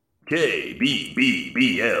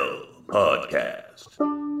KBBBL Podcast.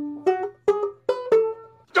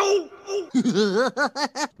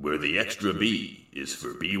 Where the extra B is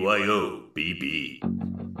for BYOBB.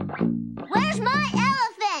 Where's my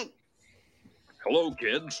elephant? Hello,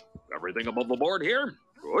 kids. Everything above the board here?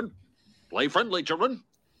 Good. Play friendly, children.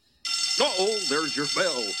 Uh-oh, there's your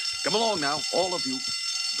bell. Come along now, all of you.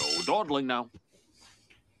 No dawdling now.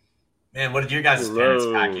 Man, what did your guys' parents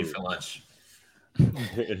pack you for lunch?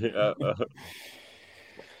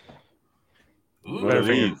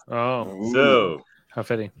 Ooh. Oh, so how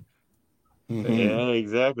fitting. Yeah,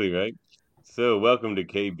 exactly right. So, welcome to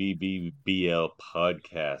KBBBL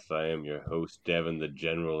Podcast. I am your host, Devin the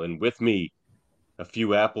General, and with me, a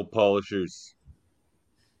few apple polishers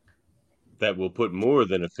that will put more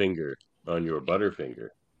than a finger on your butterfinger.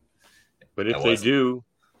 But if they do,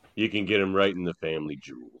 you can get them right in the family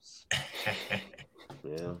jewels.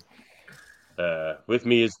 Yeah. With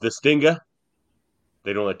me is the Stinga.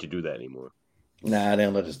 They don't let you do that anymore. Nah, they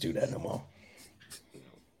don't let us do that no more.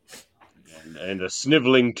 And a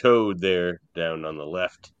sniveling toad there down on the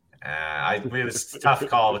left. It was a tough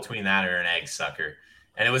call between that or an egg sucker.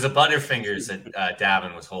 And it was a Butterfingers that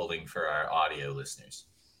Davin was holding for our audio listeners.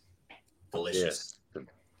 Delicious. Yes.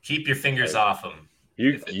 Keep your fingers off them.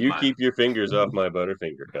 You keep your fingers off my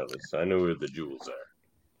Butterfinger, fellas. I know where the jewels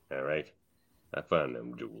are. All right? I found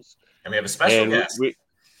them jewels. And we have a special guest.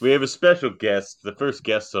 We have a special guest, the first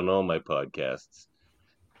guest on all my podcasts.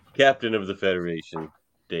 Captain of the Federation,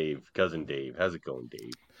 Dave, Cousin Dave. How's it going,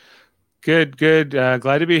 Dave? Good.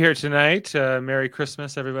 Glad to be here tonight. Merry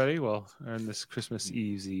Christmas, everybody. Well, on this Christmas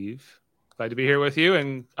Eve. Glad to be here with you.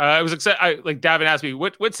 And I was excited. Like Davin asked me,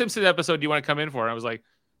 what Simpsons episode do you want to come in for? And I was like,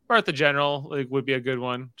 Bart the General would be a good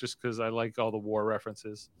one, just because I like all the war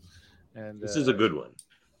references. And this is a good one.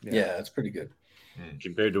 Yeah, it's pretty good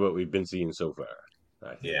compared to what we've been seeing so far.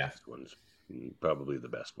 I think this one's probably the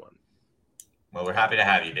best one. Well, we're happy to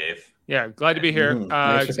have you, Dave. Yeah, glad to be here.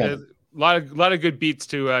 A lot of good beats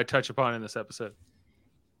to touch upon in this episode.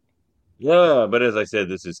 Yeah, but as I said,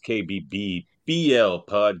 this is KBBBL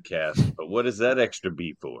Podcast. But what is that extra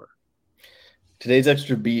B for? Today's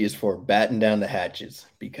extra B is for batten down the hatches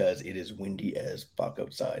because it is windy as fuck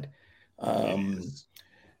outside.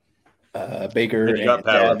 Baker and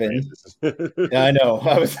Davin. Yeah, I know.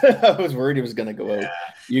 I was worried it was going to go out.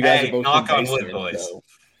 You guys are both knock on wood, boys. So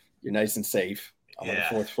you're nice and safe. I'm on the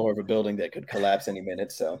fourth floor of a building that could collapse any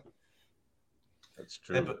minute. So that's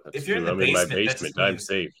true. Yeah, but if you're in the basement, my basement, I'm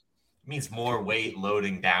safe. It means more weight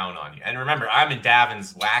loading down on you. And remember, I'm in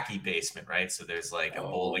Davin's wacky basement, right? So there's like a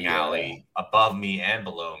bowling alley above me and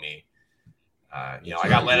below me. I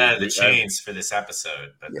got let out of the chains for this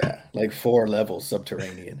episode. But like 4 levels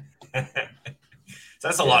subterranean. So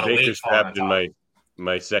that's a lot of weight. Baker's trapped in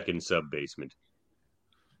my second sub basement.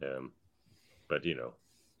 But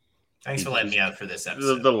thanks for letting me out for this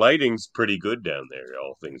episode. The lighting's pretty good down there,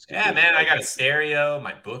 all things considered. Yeah, man, I got a stereo.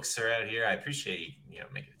 My books are out here. I appreciate you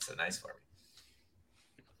making it so nice for me.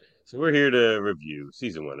 So we're here to review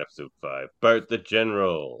season 1, episode 5, Bart the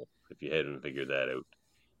General. If you hadn't figured that out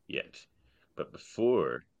yet, but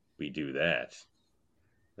before we do that,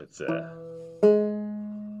 let's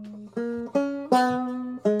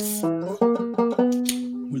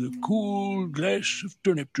with a cool glass of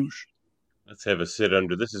turnip juice. Let's have a sit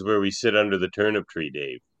under. This is where we sit under the turnip tree,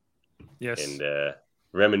 Dave. Yes. And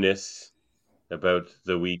reminisce about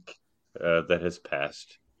the week that has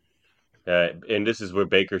passed. And this is where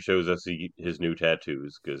Baker shows us his new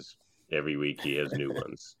tattoos, because every week he has new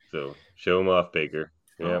ones. So show them off, Baker.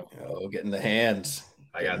 Yeah. Oh, getting the hands.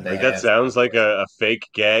 I got that sounds like a fake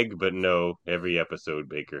gag, but no. Every episode,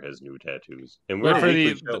 Baker has new tattoos, and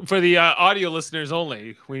for the audio listeners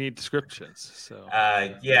only, we need descriptions. So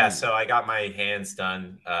so I got my hands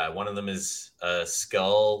done. One of them is a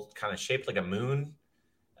skull, kind of shaped like a moon.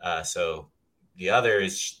 So the other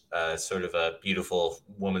is sort of a beautiful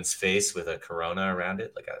woman's face with a corona around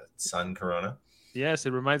it, like a sun corona. Yes,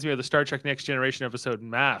 it reminds me of the Star Trek Next Generation episode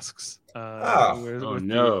Masks.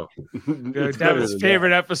 No. David's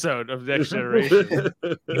favorite episode of Next Generation.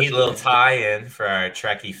 Neat little tie-in for our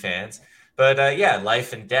Trekkie fans. But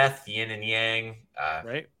Life and Death, Yin and Yang.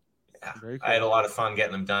 Right. Yeah, cool. I had a lot of fun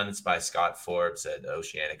getting them done. It's by Scott Forbes at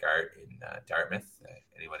Oceanic Art in Dartmouth.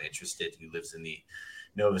 Anyone interested who lives in the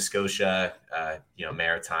Nova Scotia,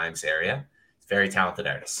 Maritimes area. It's a very talented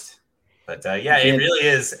artist. But it really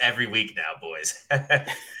is every week now, boys.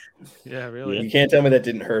 Yeah, really. You can't tell me that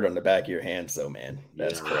didn't hurt on the back of your hands, though, man.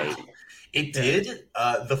 That's crazy. It did.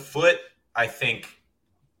 The foot, I think,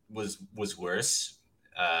 was worse.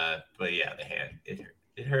 But yeah, the hand,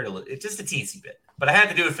 it hurt a little. It's just a teensy bit. But I had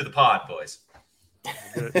to do it for the pod, boys.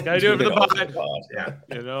 Gotta do it for the pod. Yeah.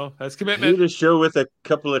 You know, that's Do commitment. the show with a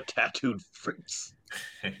couple of tattooed freaks.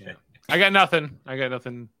 I got nothing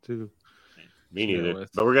to. Me share neither.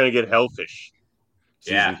 with. But we're gonna get Hellfish.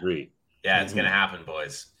 Season 3. Yeah, it's gonna happen,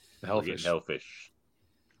 boys. We're getting Hellfish.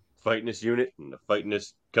 Fightiness unit and the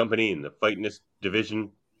Fightiness company and the Fightiness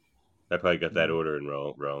division. I probably got that order in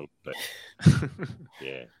wrong, but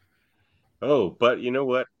yeah. Oh, but you know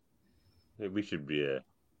what? We should be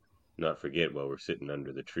not forget while we're sitting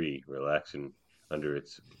under the tree, relaxing under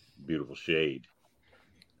its beautiful shade.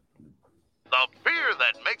 The beer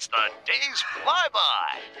that makes the days fly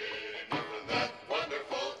by.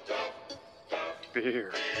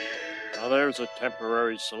 Beer. Now there's a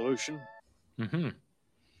temporary solution. Mm-hmm.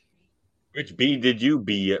 Which B did you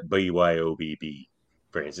BYOBB,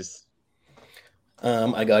 Francis?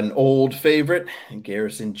 I got an old favorite,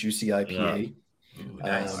 Garrison Juicy IPA. Ooh,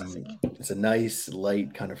 nice. It's a nice,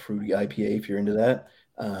 light, kind of fruity IPA if you're into that.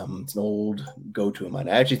 It's an old go-to of mine.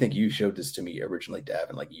 I actually think you showed this to me originally,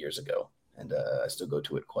 Davin, like years ago, and I still go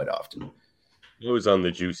to it quite often. It was on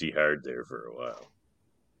the juicy hard there for a while.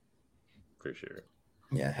 For sure.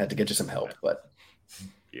 Yeah, had to get you some help, but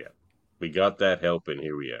yeah, we got that help, and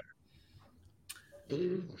here we are.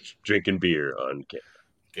 Drinking beer on camera.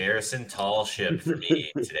 Garrison tall ship for me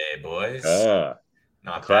today, boys.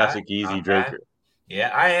 Not classic bad, easy not drinker. Bad. Yeah,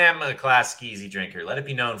 I am a classic easy drinker. Let it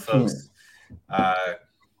be known, folks. But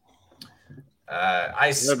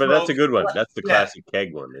that's a good one. That's the classic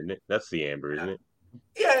keg one, isn't it? That's the amber, isn't it?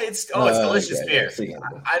 Yeah, it's delicious beer. Yeah,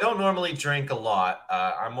 I don't normally drink a lot.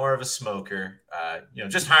 I'm more of a smoker.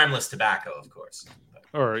 Just harmless tobacco, of course.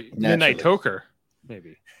 Or midnight toker,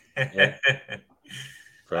 maybe. Yeah.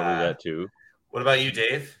 Probably that too. What about you,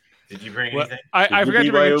 Dave? Did you bring anything? I forgot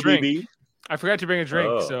to bring a drink. I forgot to bring a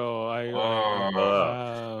drink, so I.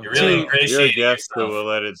 You're really ingratiating yourself. So we'll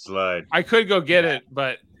let it slide. I could go get it,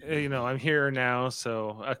 but I'm here now,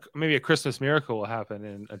 so maybe a Christmas miracle will happen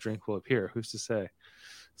and a drink will appear. Who's to say?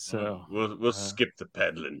 So we'll skip the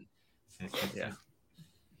peddling. Yeah.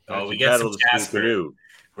 Oh, we get some Jasper.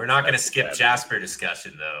 We're not going to skip Jasper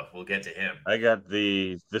discussion, though. We'll get to him. I got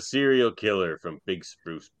the serial killer from Big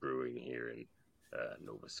Spruce Brewing here in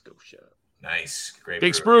Nova Scotia. Nice. Great.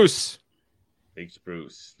 Big Spruce. Big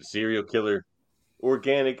Spruce. The serial killer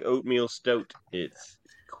organic oatmeal stout. It's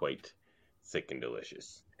quite thick and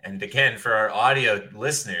delicious. And again, for our audio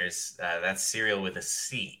listeners, that's cereal with a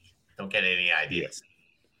C. Don't get any ideas.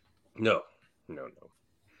 No.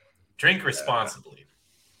 Drink responsibly.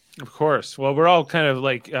 Of course. Well, we're all kind of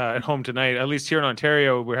like at home tonight. At least here in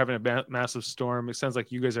Ontario, we're having a massive storm. It sounds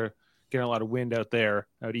like you guys are getting a lot of wind out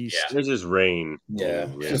east. Yeah. There's just rain. Yeah,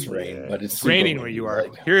 it's just rain, but it's raining where you are.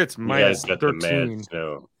 Here it's minus 13.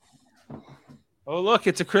 Snow. Oh, look,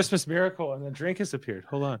 it's a Christmas miracle, and the drink has appeared.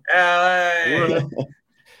 Hold on.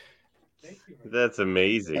 That's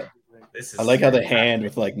amazing. I like how the hand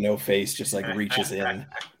with like no face just like reaches in.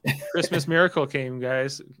 Christmas miracle came,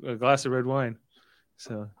 guys. A glass of red wine.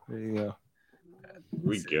 So there you go.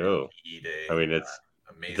 We go. I mean, it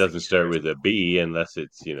doesn't start with a B unless it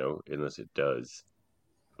does.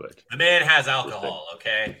 But the man has alcohol,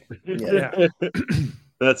 okay? Yeah.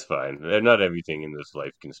 That's fine. Not everything in this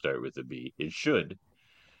life can start with a B. It should,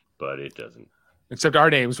 but it doesn't. Except our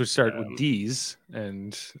names, which start with D's.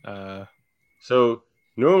 And so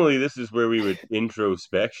normally this is where we would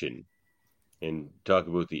introspection and talk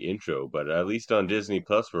about the intro, but at least on Disney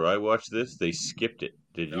Plus, where I watched this, they skipped it.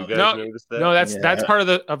 Did you guys notice that? No, that's part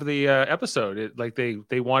of the episode.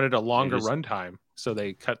 They wanted a longer runtime, so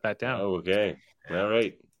they cut that down. Oh, okay. All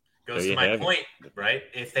right. Goes to my point, right?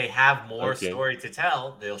 If they have more story to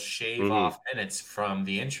tell, they'll shave off minutes from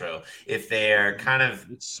the intro. If they're kind of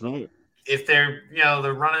smart. If they're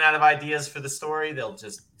they're running out of ideas for the story, they'll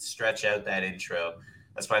just stretch out that intro.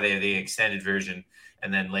 That's why they have the extended version,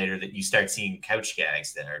 and then later that you start seeing couch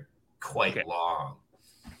gags that are quite long.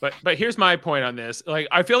 But here's my point on this. Like,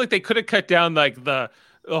 I feel like they could have cut down like the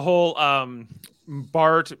whole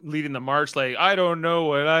Bart leading the march. Like, I don't know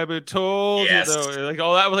what I've been told. Yes. Like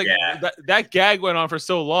all that was like that gag went on for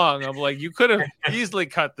so long. I'm like, you could have easily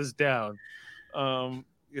cut this down. It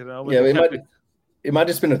might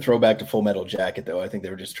just been a throwback to Full Metal Jacket, though. I think they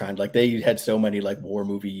were just trying they had so many like war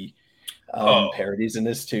movie parodies in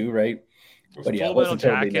this too, right? But yeah, it wasn't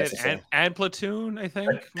totally necessary. And Platoon, I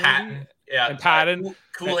think. Patton. Yeah, and Patton.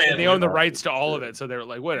 Cool. And they own the rights to all of it, so they were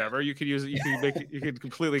like, whatever. You could use it. You could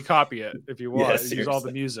completely copy it if you want. Use all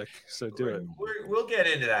the music. So do it. We'll get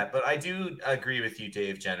into that, but I do agree with you,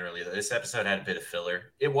 Dave. Generally, this episode had a bit of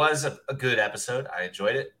filler. It was a good episode. I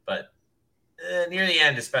enjoyed it, but near the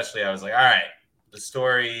end, especially, I was like, all right, the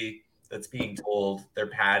story that's being told, they're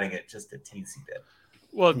padding it just a teensy bit.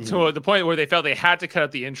 Well, to the point where they felt they had to cut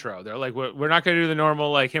out the intro. They're like, we're not going to do the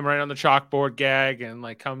normal, like him right on the chalkboard gag and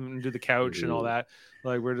like come and do the couch and all that.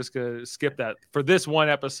 Like, we're just going to skip that for this one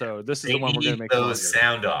episode. This is the one we're going to make those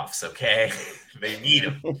sound offs. Okay. They need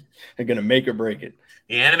them. They're going to make or break it.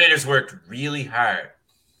 The animators worked really hard.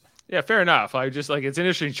 Yeah, fair enough. I just like, it's an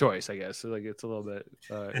interesting choice, I guess. Like, it's a little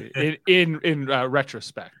bit in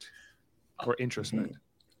retrospect or introspect.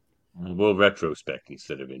 We'll retrospect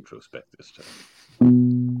instead of introspect this time.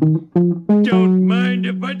 Don't mind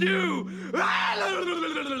if I do.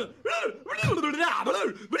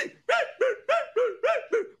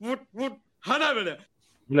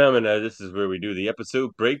 Phenomena, this is where we do the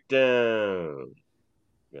episode breakdown.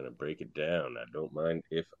 I'm gonna break it down. I don't mind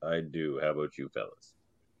if I do. How about you, fellas?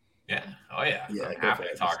 Yeah. Oh, yeah. Yeah, I'm go happy for to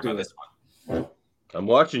it. talk Let's do about it. this one. I'm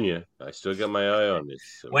watching you. I still got my eye on this.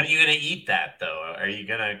 So. When are you going to eat that, though? Are you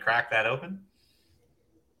going to crack that open?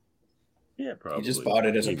 Yeah, probably. He just bought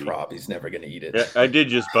it as Maybe. a prop. He's never going to eat it. Yeah, I did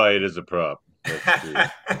just buy it as a prop. That's true.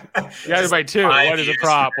 You had to buy two. 5 One is a years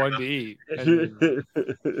prop, from one now. to eat.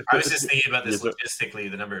 I was just thinking about this Yes, logistically,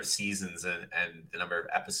 the number of seasons and the number of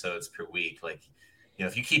episodes per week. Like,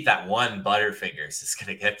 if you keep that one Butterfingers, it's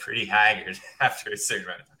going to get pretty haggard after a certain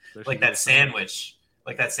amount of time. Like that sandwich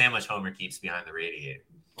Homer keeps behind the radiator.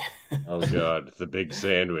 Oh God, the big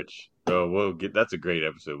sandwich. Oh, that's a great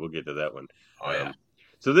episode. We'll get to that one. Oh, yeah.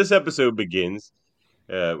 So this episode begins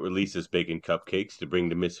where Lisa's baking cupcakes to bring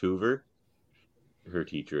to Miss Hoover, her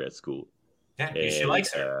teacher at school. Yeah, she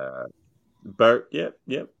likes her. Bart,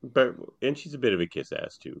 Bart, and she's a bit of a kiss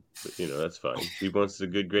ass too, but that's fine. She wants a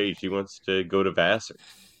good grade. She wants to go to Vassar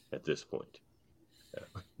at this point.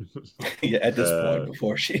 Yeah, at this point,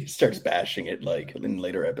 before she starts bashing it, like in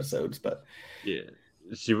later episodes, but yeah,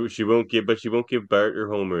 she won't give Bart or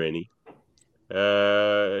Homer any.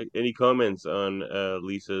 Any comments on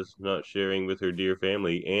Lisa's not sharing with her dear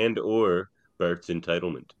family and or Bart's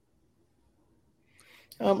entitlement?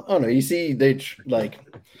 I don't know. You see, there's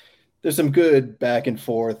some good back and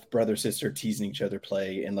forth brother sister teasing each other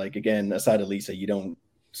play, and like again, aside of Lisa, you don't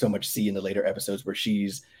so much see in the later episodes where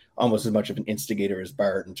she's almost as much of an instigator as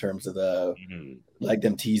Bart in terms of the like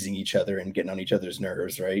them teasing each other and getting on each other's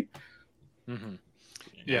nerves, right? Mm-hmm.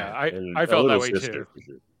 Yeah, I A felt that little way sister, too. for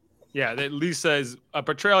sure. Yeah, that Lisa's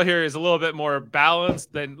portrayal here is a little bit more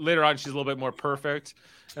balanced. Then later on, she's a little bit more perfect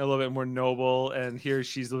and a little bit more noble. And here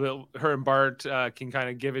she's her and Bart can kind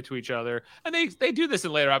of give it to each other. And they do this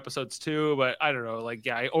in later episodes too. But I don't know. Like,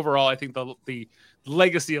 yeah, overall, I think the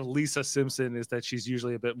legacy of Lisa Simpson is that she's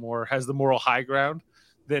usually a bit more has the moral high ground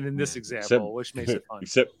than in this example, which makes it fun.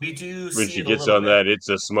 Except We do when see she it a gets little on bit. that, it's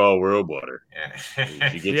a small world water. Yeah.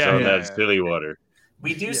 She gets on that silly water.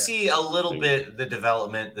 We do see a little bit the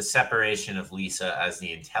development, the separation of Lisa as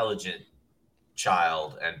the intelligent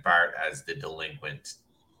child and Bart as the delinquent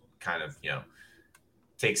kind of,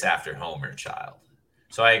 takes after Homer child.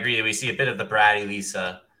 So I agree. We see a bit of the bratty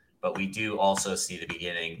Lisa, but we do also see the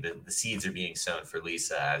beginning. The seeds are being sown for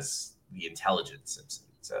Lisa as the intelligent Simpson.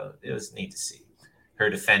 So it was neat to see her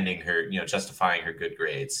defending her, justifying her good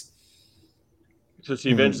grades. So she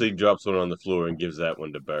eventually drops one on the floor and gives that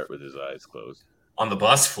one to Bart with his eyes closed. On the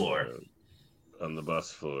bus floor. On the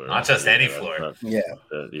bus floor. Not just any floor.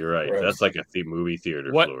 You're right. Gross. That's like a movie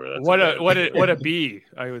theater floor. That's What a B,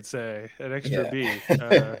 I would say. An extra B.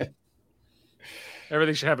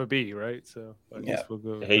 Everything should have a B, right? So I guess we'll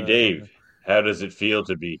go. Hey, Dave, how does it feel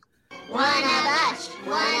to be? One of us.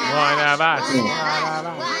 One of us.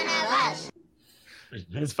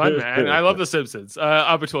 It's fun, man. I love The Simpsons.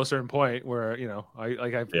 Up until a certain point where,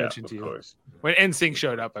 I've mentioned to you. Course. When NSYNC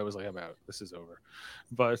showed up, I was like, I'm out. This is over.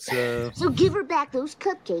 But So give her back those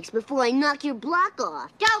cupcakes before I knock your block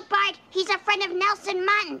off. Don't, Bart. He's a friend of Nelson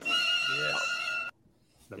Mutton.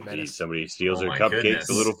 Somebody steals her my cupcakes. goodness.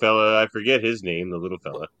 The little fella, I forget his name. The little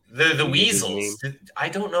fella. The Weasels. I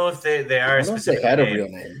don't know if they are I a don't know if specific they had a name. real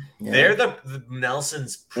name. Yeah. They're the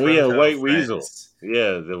Nelson's. Oh yeah, White proto-friends. Weasel.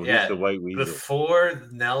 Yeah, he's the White Weasel. Before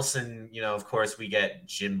Nelson, of course, we get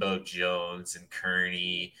Jimbo Jones and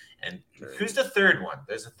Kearney, and who's the third one?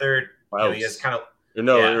 There's a third. He has kind of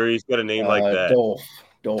or he's got a name like that. Dolph.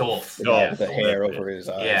 Dolph. The Dolph. hair over his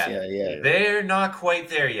eyes. Yeah. They're not quite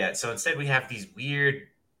there yet. So instead, we have these weird,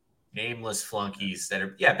 nameless flunkies that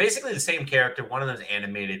are basically the same character. One of them is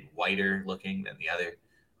animated, whiter looking than the other,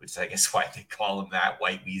 which is, I guess, why they call him that,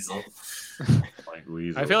 White Weasel. White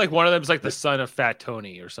Weasel. I feel like one of them is like the son of Fat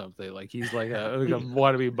Tony or something. Like he's like a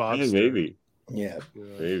wannabe Bobster. Maybe. Yeah.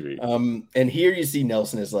 Maybe. And here you see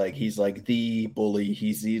Nelson is he's like the bully.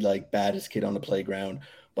 He's the like baddest kid on the playground.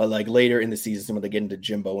 But like later in the season, when they get into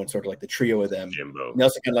Jimbo and sort of like the trio of them, Jimbo.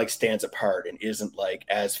 Nelson kind of like stands apart and isn't like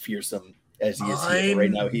as fearsome as he is here. But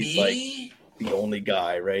right now, he's like the only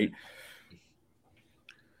guy, right?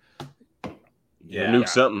 Yeah, nuke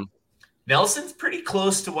something. Nelson's pretty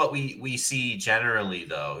close to what we see generally,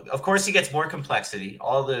 though. Of course, he gets more complexity.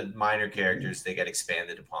 All the minor characters, they get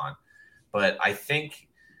expanded upon. But I think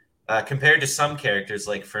compared to some characters,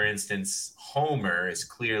 like, for instance, Homer is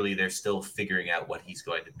clearly they're still figuring out what he's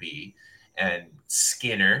going to be. And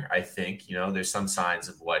Skinner, I think, there's some signs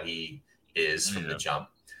of what he is from the jump.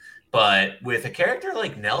 But with a character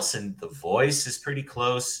like Nelson, the voice is pretty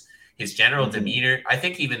close. His general demeanor, I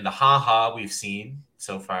think even the ha-ha we've seen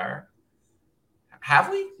so far.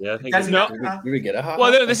 Have we? Yeah, I think Did we get a ha-ha?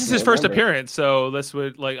 Well, this is his first appearance, so this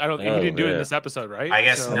would he didn't do it in this episode, right? I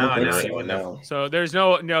guess so, no. So there's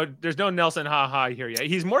no Nelson ha-ha here yet.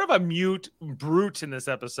 He's more of a mute brute in this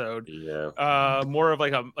episode. Yeah. More of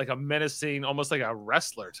like a menacing, almost like a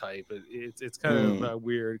wrestler type. It's kind of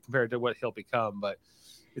weird compared to what he'll become, but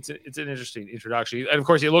it's an interesting introduction. And of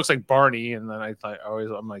course, he looks like Barney, and then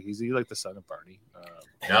I'm like, is he like the son of Barney?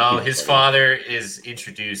 No, his father is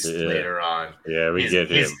introduced later on. Yeah, we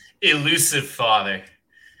get him. His elusive father.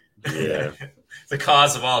 Yeah. The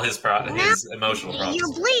cause of all his emotional problems.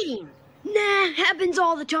 You're bleeding. Nah, happens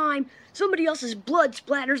all the time. Somebody else's blood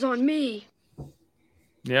splatters on me.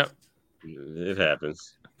 Yep. It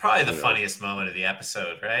happens. Probably the funniest moment of the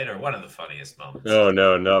episode, right? Or one of the funniest moments. Oh,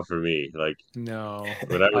 no, not for me. Like, no.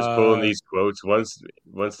 When I was pulling these quotes,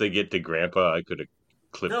 once they get to Grandpa, I could have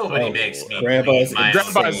clipped. Nobody makes me. Grandpa's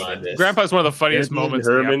one of the funniest moments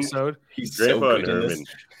in the episode. He's Grandpa so and good in Herman.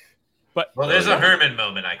 this. But there's a Herman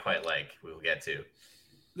moment I quite like. We'll get to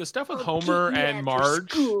the stuff with Homer and Marge.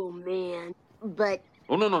 School, man. But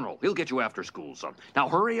Oh, no. He'll get you after school, son. Now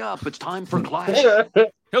hurry up. It's time for class.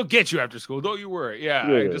 He'll get you after school. Don't you worry. Yeah,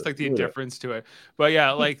 I just like the indifference to it. But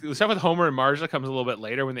yeah, like the stuff with Homer and Marge that comes a little bit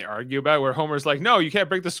later when they argue about it, where Homer's like, no, you can't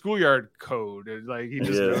break the schoolyard code. And like he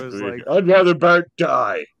just knows like I'd rather Bart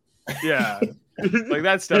die. Yeah. Like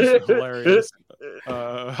that stuff's hilarious.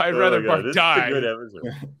 I'd rather Bart die. Good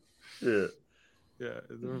episode. Yeah.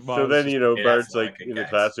 So then, Bart's like in the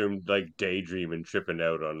classroom, like daydreaming, tripping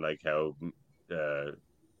out on like how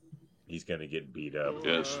he's gonna get beat up.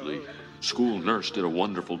 Yes, the school nurse did a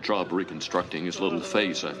wonderful job reconstructing his little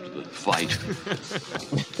face after the fight.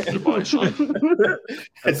 Goodbye, son.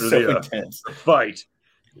 It's so intense. Fight.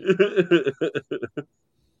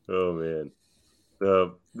 Oh man.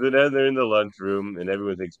 So then they're in the lunchroom, and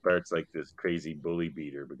everyone thinks Bart's like this crazy bully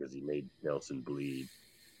beater because he made Nelson bleed.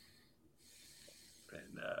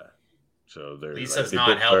 And so they're Lisa's they not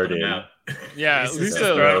put helping Bart him in. out. Yeah,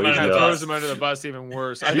 Lisa throws him under the bus even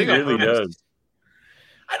worse. I think she really does.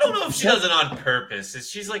 I don't know if she does it on purpose.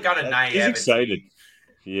 She's like got a naivety. She's excited.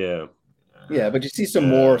 Yeah. Yeah, but you see some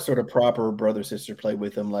more sort of proper brother-sister play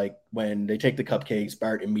with them, like when they take the cupcakes,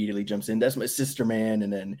 Bart immediately jumps in. That's my sister, man.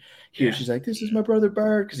 And then here she's like, this is my brother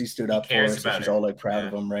Bart, because he stood up for her, so she's all like proud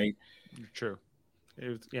of him, right? True.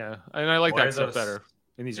 And I like that stuff better.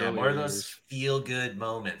 In these more of those feel-good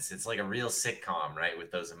moments. It's like a real sitcom, right?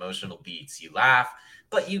 With those emotional beats. You laugh,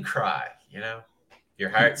 but you cry, Your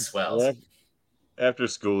heart swells. Yeah. After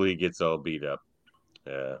school, he gets all beat up.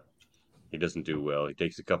 He doesn't do well. He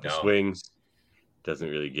takes a couple swings. Doesn't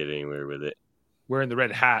really get anywhere with it. Wearing the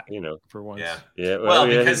red hat, for once. Yeah. Well,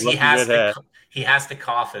 because he has to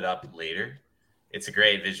cough it up later. It's a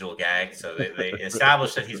great visual gag. So they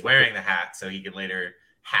establish that he's wearing the hat so he can later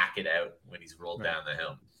hack it out when he's rolled down the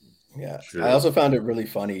hill. Yeah. Sure. I also found it really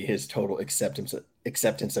funny, his total acceptance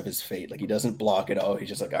of his fate. Like, he doesn't block it all. He's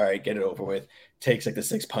just like, all right, get it over with. Takes like the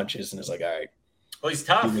 6 punches and is like, all right. Well, he's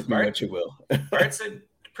tough. Do with me what you will. Bart's a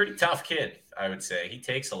pretty tough kid, I would say. He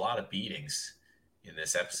takes a lot of beatings in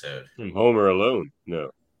this episode. From Homer alone?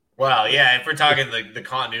 No. Well, yeah, if we're talking the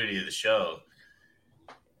continuity of the show,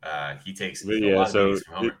 he takes a lot of beatings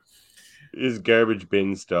from Homer. His garbage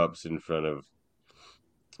bin stops in front of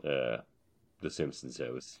the Simpsons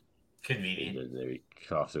house. Convenient. And then he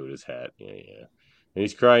coughs out his hat. Yeah. And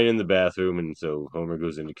he's crying in the bathroom, and so Homer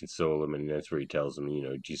goes in to console him, and that's where he tells him,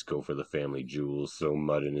 just go for the family jewels, throw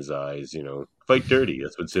mud in his eyes, fight dirty.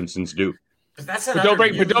 That's what Simpsons do. But don't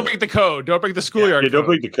break the code. Don't break the schoolyard code. Don't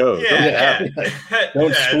break the code.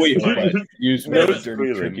 Don't squeal, but use whatever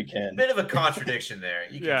dirty trick you can. Bit of a contradiction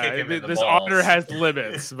there. You can kick him in the this balls. honor has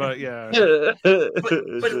limits, but yeah.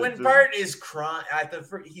 but when Bart is crying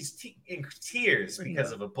he's in tears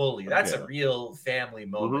because of a bully. That's a real family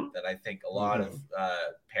moment that I think a lot of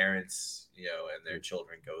parents, and their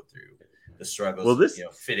children go through the struggles.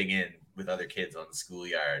 Fitting in with other kids on the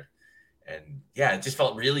schoolyard. And yeah, it just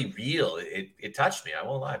felt really real. It touched me. I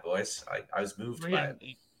won't lie, boys. I was moved by it.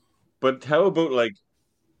 But how about like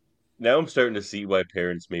now I'm starting to see why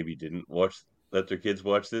parents maybe didn't let their kids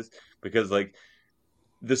watch this, because like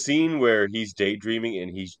the scene where he's daydreaming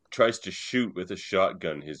and he tries to shoot with a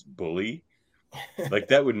shotgun his bully, like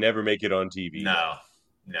that would never make it on TV. No,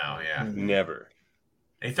 yeah. Never.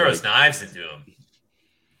 And he throws knives into him.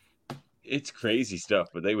 It's crazy stuff,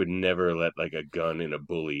 but they would never let like a gun and a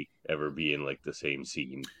bully ever be in like the same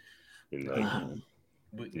scene. In like,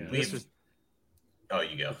 Oh,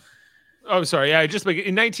 you go. Oh, sorry. Yeah, just like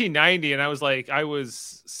in 1990, and I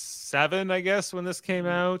was 7, I guess, when this came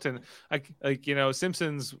out, and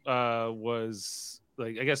Simpsons was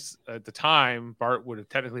like, I guess at the time Bart would have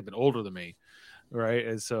technically been older than me, right?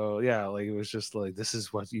 And so yeah, like it was just like, this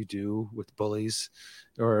is what you do with bullies,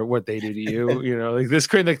 or what they do to you, like this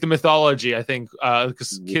kind of like the mythology. I think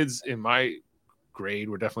because kids in my grade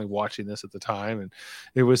were definitely watching this at the time, and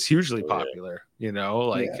it was hugely popular,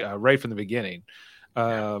 right from the beginning.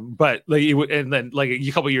 But like it would, and then like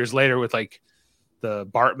a couple years later with like the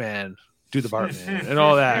Bartman, do the Bartman and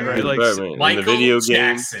all that, right? Like Michael the video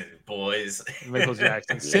Jackson, game. boys. Michael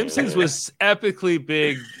Jackson. Simpsons was epically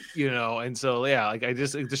big, and so yeah, like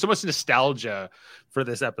there's so much nostalgia for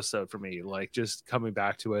this episode for me, like just coming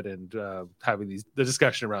back to it and having the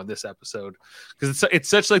discussion around this episode, because it's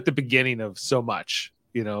such like the beginning of so much,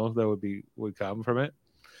 that would come from it.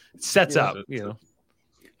 It sets up,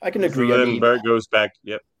 I can agree. So then Bart goes back.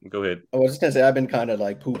 Yep, go ahead. I was just gonna say I've been kind of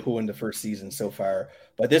like poo-pooing the first season so far,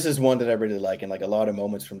 but this is one that I really like, and like a lot of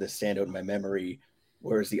moments from this stand out in my memory.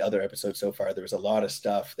 Whereas the other episodes so far, there was a lot of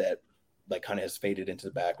stuff that like kind of has faded into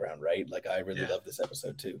the background, right? Like I really love this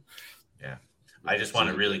episode too. Yeah, I just want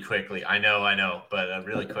to really quickly. I know, but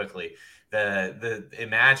really quickly, the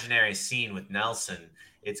imaginary scene with Nelson.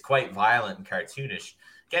 It's quite violent and cartoonish.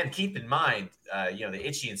 Again, keep in mind, the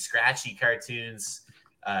Itchy and Scratchy cartoons.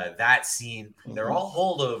 That scene, they're all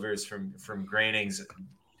holdovers from Groening's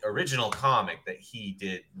original comic that he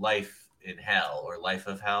did, Life in Hell or Life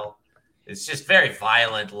of Hell. It's just very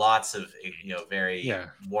violent, lots of very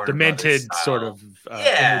Warner demented Brothers sort of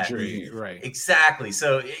imagery, right? Exactly.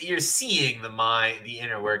 So you're seeing the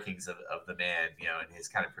inner workings of the man, and his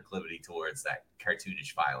kind of proclivity towards that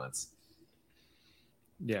cartoonish violence.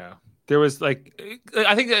 Yeah. There was like,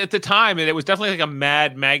 I think at the time, and it was definitely like a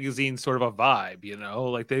Mad Magazine sort of a vibe,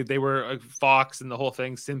 like they were Fox and the whole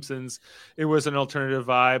thing, Simpsons. It was an alternative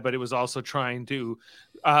vibe, but it was also trying to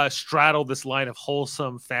straddle this line of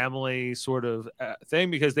wholesome family sort of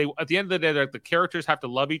thing, because at the end of the day, the characters have to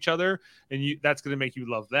love each other, and that's going to make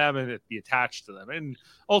you love them and be attached to them. And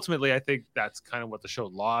ultimately, I think that's kind of what the show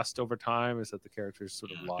lost over time, is that the characters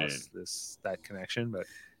sort of lost that connection. But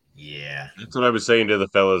yeah, that's what I was saying to the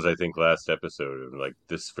fellas, I think, last episode. Like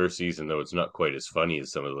this first season, though it's not quite as funny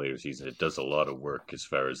as some of the later seasons, it does a lot of work as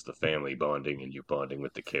far as the family bonding and you bonding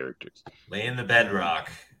with the characters. Laying the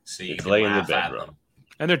bedrock so you can laying laugh the at bedrock. them.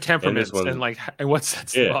 And their temperaments and what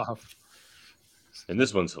sets them off. And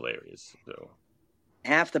this one's hilarious, though.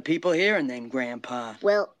 Half the people here are named Grandpa.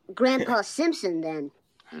 Well, Grandpa Simpson then.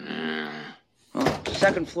 Oh,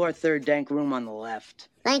 second floor, third dank room on the left.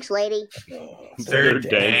 Thanks, lady. Third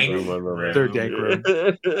dank room. Third dank room.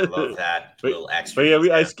 I love that little extra. But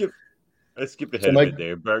yeah, I skipped ahead a bit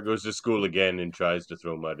there. Bart goes to school again and tries to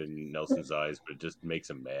throw mud in Nelson's eyes, but it just makes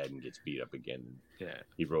him mad and gets beat up again. Yeah,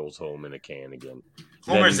 he rolls home in a can again.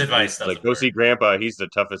 Homer's advice doesn't like, go see Grandpa. He's the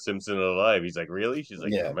toughest Simpson alive. He's like, really? She's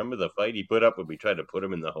like, remember the fight he put up when we tried to put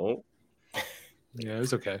him in the home? Yeah, it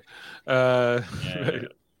was okay.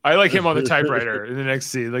 I like him on the typewriter in the next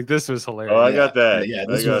scene. Like, this was hilarious. Oh, I got that. Yeah,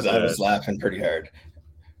 I was laughing pretty hard.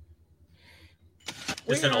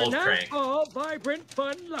 Just an old crank. All vibrant,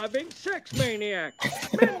 fun-loving sex maniacs.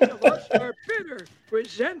 Many of us are bitter,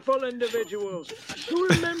 resentful individuals who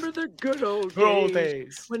remember the good old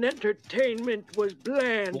days when entertainment was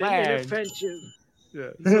bland and inoffensive. Yeah,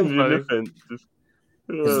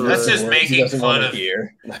 that's just making fun of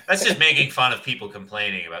That's just making fun of people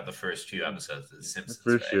complaining about the first few episodes of The Simpsons.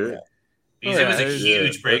 For sure. Because it was a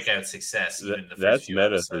huge breakout success. Even the first few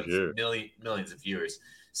meta episodes, for sure. Millions of viewers.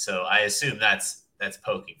 So I assume that's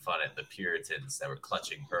poking fun at the Puritans that were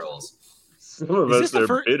clutching pearls. Some of us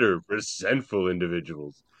are bitter, resentful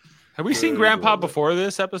individuals. Have we seen Grandpa before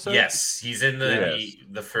this episode? Yes, he's in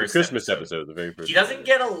the first Christmas episode, the very first. He doesn't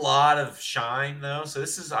get a lot of shine though, so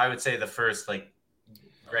this is, I would say, the first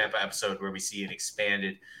Grandpa episode where we see an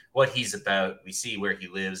expanded what he's about. We see where he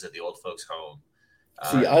lives at the old folks' home.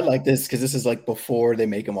 See, I like this because this is like before they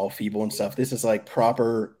make him all feeble and stuff. This is like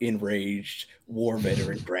proper enraged war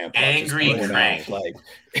veteran Grandpa, angry crank. Like,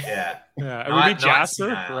 it would be Jasper,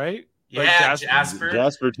 right? Yeah, Jasper.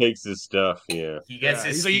 Jasper takes his stuff. Yeah, he gets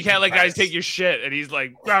his. He's like, you can't let guys take your shit, and he's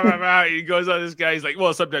like, rah, rah, rah. He goes on this guy. He's like,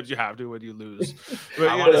 well, sometimes you have to when you lose. But,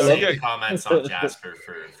 I want to know, see the comments on Jasper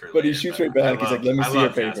for but later, he shoots right back. He's like, let me see your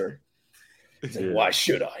paper. Jasper. He's like, why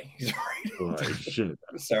should I? He's right. why should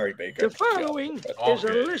I? Sorry, Baker. The following is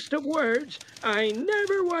a list of words I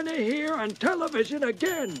never want to hear on television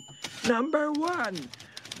again. Number 1,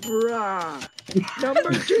 brah.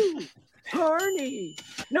 Number 2, horny.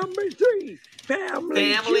 Number 3,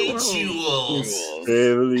 family jewels.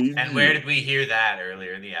 Family. And where did we hear that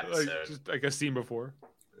earlier in the episode? Like a scene before.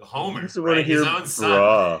 Homer, I right? His own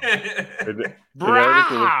son.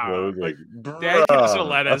 Brah! Like, Dad keeps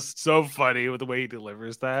let us so funny with the way he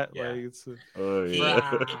delivers that. Yeah. Like, it's,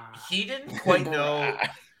 he didn't quite know.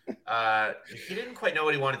 He didn't quite know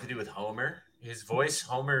what he wanted to do with Homer. His voice,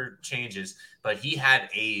 Homer changes, but he had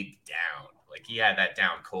Abe down. Like he had that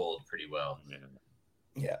down cold pretty well.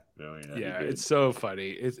 Yeah. Yeah, it's so funny.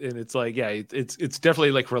 It's like, yeah, it's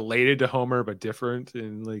definitely like related to Homer, but different.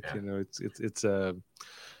 And like, you know, it's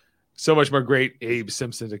so much more great Abe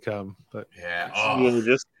Simpson to come. But so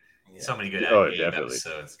many good Abe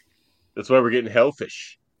episodes. That's why we're getting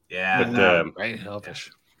Hellfish. Yeah, but, right,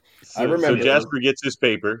 Hellfish. I remember. So Jasper gets his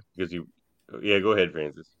paper because you. Yeah, go ahead,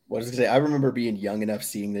 Francis. What I was gonna say, I remember being young enough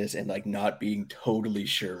seeing this and like not being totally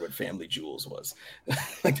sure what Family Jewels was.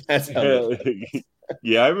 Like that's how.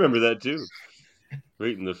 Yeah, I remember that too.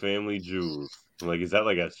 Waiting the Family Jewels. I'm like, is that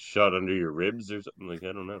like a shot under your ribs or something? Like,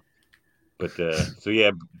 I don't know. But so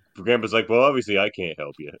yeah, Grandpa's like, well, obviously I can't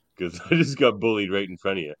help you because I just got bullied right in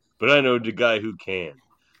front of you. But I know the guy who can.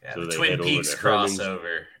 Yeah, so the they Twin head Peaks over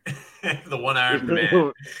crossover. The one-armed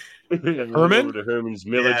man. Herman? Over to Herman's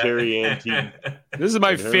military antique. This is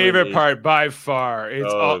my favorite part by far.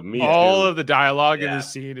 It's all of the dialogue in this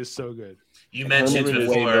scene is so good. You mentioned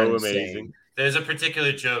before, amazing. There's a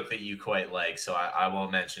particular joke that you quite like, so I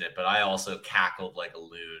won't mention it, but I also cackled like a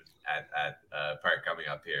loon at part coming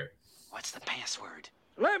up here. What's the password?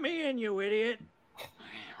 Let me in, you idiot.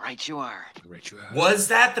 Right you are. Was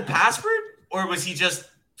that the password? Or was he just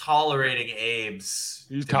tolerating Abe's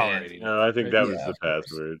He's demand? tolerating. No, I think that was the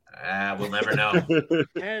password. We'll never know.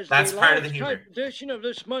 Has That's the part of the large humor. type edition of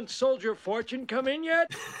this month's Soldier Fortune come in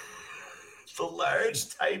yet? The large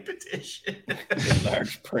type edition.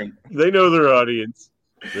 Large print. They know their audience.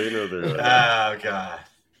 Oh, God.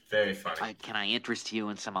 Very funny. Can I interest you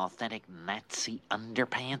in some authentic Nazi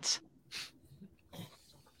underpants?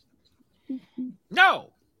 No.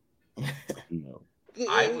 No.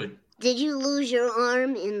 I would. Did you lose your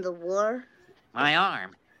arm in the war? My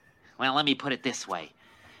arm? Well, let me put it this way.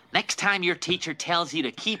 Next time your teacher tells you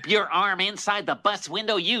to keep your arm inside the bus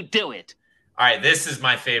window, you do it. All right, this is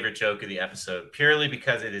my favorite joke of the episode, purely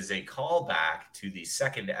because it is a callback to the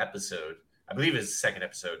second episode. I believe it's the second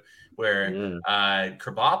episode where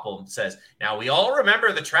Krabappel says, now we all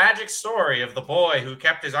remember the tragic story of the boy who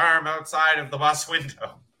kept his arm outside of the bus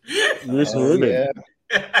window.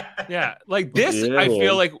 Yeah, like this, I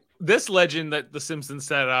feel like this legend that the Simpsons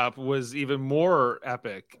set up was even more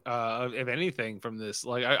epic, if anything, from this.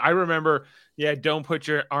 Like, I remember, don't put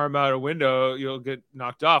your arm out a window, you'll get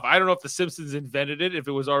knocked off. I don't know if the Simpsons invented it, if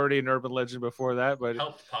it was already an urban legend before that, but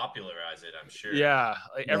helped popularize it, I'm sure. Yeah,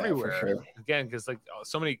 like everywhere. Sure. Again, because like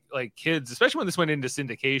so many like kids, especially when this went into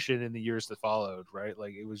syndication in the years that followed, right?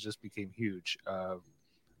 Like it was just became huge.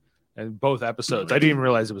 And both episodes, I didn't even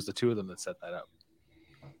realize it was the two of them that set that up.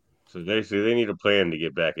 So they need a plan to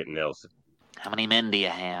get back at Nelson. How many men do you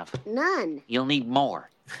have? None. You'll need more.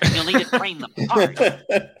 You'll need to train them hard.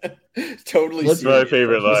 Totally. That's my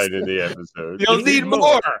favorite line in the episode. You'll need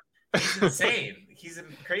more. He's insane. He's a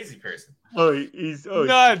crazy person. He's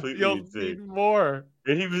none. You'll need more.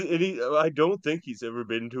 And I don't think he's ever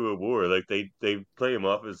been to a war. Like they play him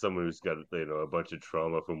off as someone who's got a bunch of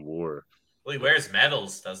trauma from war. Well, he wears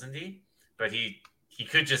medals, doesn't he? But he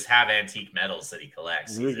could just have antique medals that he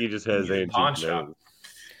collects. I think he just has antique medals.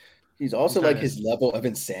 He's also like his level of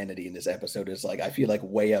insanity in this episode is like I feel like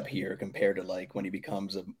way up here compared to like when he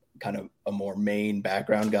becomes a kind of a more main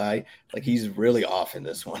background guy. Like he's really off in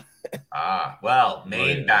this one.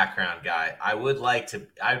 Main background guy.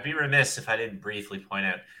 I'd be remiss if I didn't briefly point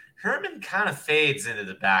out Herman kind of fades into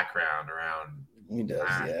the background around. He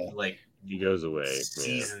does, like he goes away.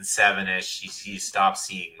 Season 7-ish. You stop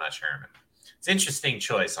seeing much Herman. It's an interesting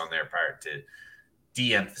choice on their part to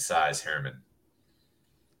de-emphasize Herman.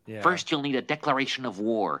 Yeah. First, you'll need a declaration of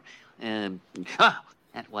war.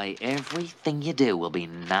 That way, everything you do will be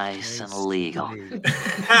nice and legal.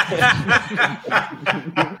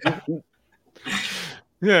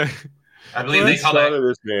 Yeah. I believe they call that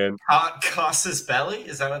this man. casus belli.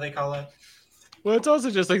 Is that what they call it? Well, it's also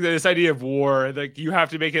just like this idea of war. Like you have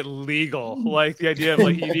to make it legal. Like the idea of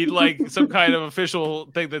like you need like some kind of official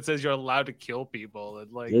thing that says you're allowed to kill people,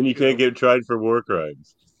 and like then you can't get tried for war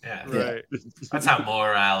crimes. Yeah, right. That's how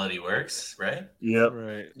morality works, right? Yep.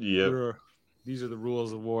 Right. Yep. These are the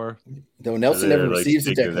rules of war. Though Nelson they're, never like, receives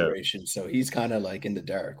a sticking it out. declaration, so he's kind of like in the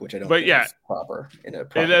dark, which I don't But think yeah. is proper in a And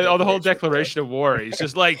proper then, the whole declaration. declaration of war. He's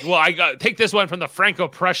just like, well, I got take this one from the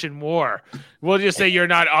Franco-Prussian War. We'll just say you're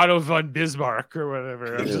not Otto von Bismarck or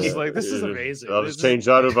whatever. I'm just like, this is amazing. I'll just change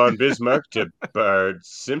Otto von Bismarck to Bart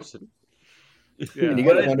Simpson. Yeah. And you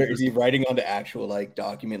gotta wonder, is he writing on the actual like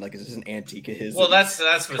document? Like, is this an antique of his? Well, that's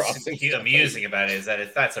what's crossing amusing about it, is that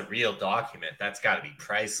if that's a real document, that's got to be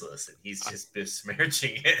priceless, and he's just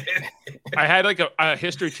besmirching it. I had like a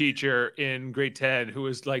history teacher in grade 10 who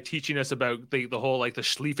was like teaching us about the whole like the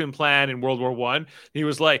Schlieffen Plan in World War I. He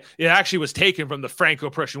was like, it actually was taken from the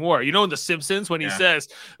Franco-Prussian War. You know, in The Simpsons, when he says,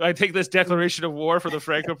 I take this declaration of war for the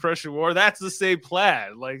Franco-Prussian War, that's the same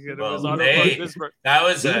plan. Like, it was Otto von Bismarck. That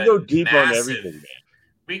was They go deep on everything, man.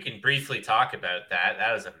 We can briefly talk about that.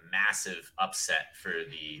 That was a massive upset for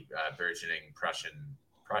the burgeoning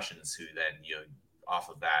Prussians, who then, off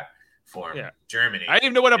of that formed Germany. I didn't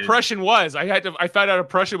even know what a Prussian was. I found out a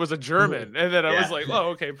Prussian was a German, and then I was like,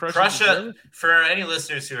 "Oh, okay, Prussia." For any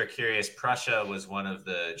listeners who are curious, Prussia was one of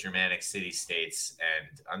the Germanic city-states,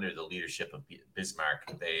 and under the leadership of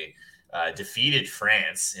Bismarck, they defeated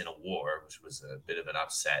France in a war, which was a bit of an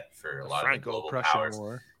upset for a lot of the global powers.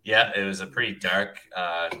 War. Yeah, it was a pretty dark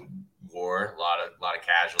war. A lot of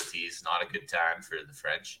casualties. Not a good time for the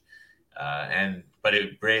French. But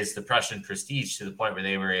it raised the Prussian prestige to the point where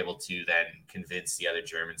they were able to then convince the other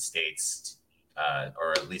German states,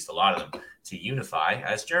 or at least a lot of them, to unify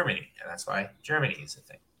as Germany, and that's why Germany is a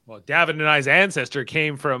thing. Well, David and I's ancestor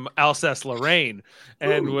came from Alsace-Lorraine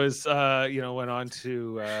and was, went on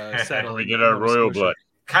to settle. We get our royal blood.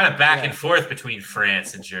 Kind of back and forth between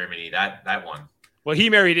France and Germany. That one. Well,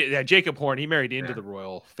 he married Jacob Horn. He married into the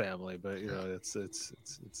royal family, but it's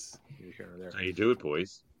here or there. How you do it,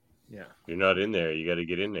 boys? Yeah, you're not in there. You got to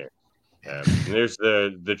get in there. And there's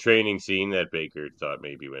the training scene that Baker thought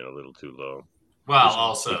maybe went a little too low. Well,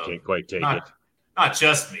 also he can't quite take it. Not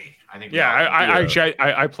just me. I think. Yeah,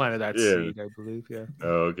 I planted that seed, I believe. Yeah.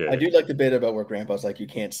 Oh, okay. I do like the bit about where Grandpa's like, you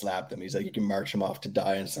can't slap them. He's like, you can march them off to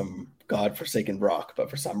die on some godforsaken rock, but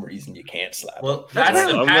for some reason you can't slap them. Well, I'm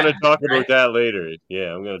going to talk about that later.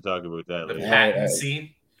 Yeah, I'm going to talk about that later. The patent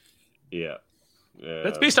scene. Yeah.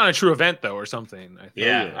 That's based on a true event, though, or something. I think.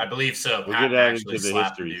 Yeah, I believe so. We'll get added to the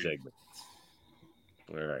history segment.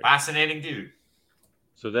 All right. Fascinating dude.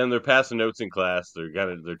 So then they're passing notes in class. They're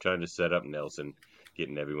trying to set up Nelson,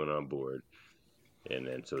 getting everyone on board. And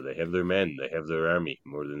then so they have their men, they have their army,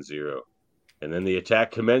 more than zero. And then the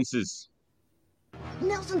attack commences.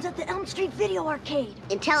 Nelson's at the Elm Street Video Arcade.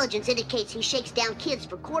 Intelligence indicates he shakes down kids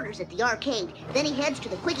for quarters at the arcade. Then he heads to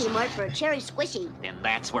the Quickie Mart for a cherry squishy. And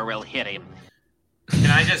that's where we'll hit him.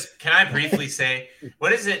 Can I briefly say,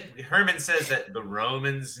 what is it? Herman says that the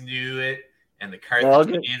Romans knew it and the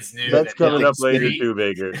Carthaginians knew it. That's coming up later too,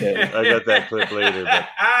 Baker. I got that clip later. But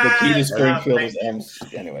the key to Springfield is M's.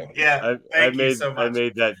 Anyway. Yeah, I made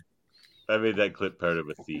that clip part of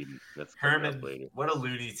a theme. That's Herman. What a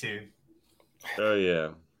Looney Tune. Oh yeah.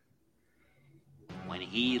 When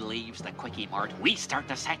he leaves the Quickie Mart, we start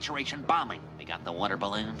the saturation bombing. We got the water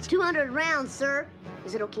balloons. 200 rounds, sir.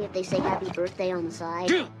 Is it okay if they say happy birthday on the side?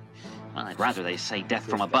 Well, I'd rather they say death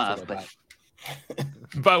from above, but...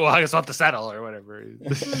 But I guess I'll have to settle or whatever.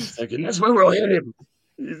 That's where we'll hit him.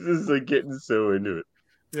 He's just like getting so into it.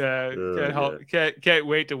 Yeah, can't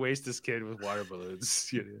wait to waste this kid with water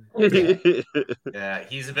balloons. Yeah,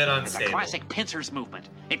 he's a bit unstable. It's a classic pincers movement.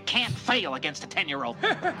 It can't fail against a 10-year-old.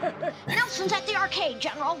 Nelson's at the arcade,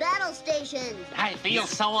 General. Battle stations. I feel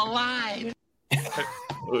so alive.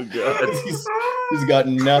 Oh God, he's got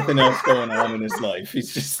nothing else going on in his life.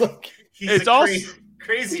 He's just like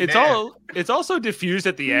crazy. It's also diffused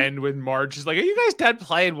at the end when Marge is like, "Are you guys done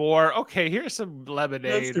playing war? Okay, here's some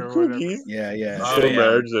lemonade or whatever." Yeah.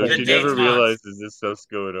 Marge, though, she never realizes this stuff's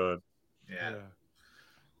going on. Yeah.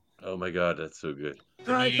 Oh my God, that's so good.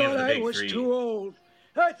 I thought I was too old.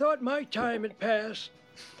 I thought my time had passed.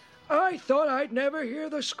 I thought I'd never hear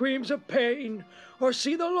the screams of pain or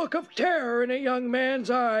see the look of terror in a young man's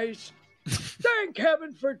eyes. Thank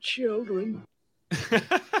heaven for children. I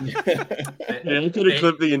could have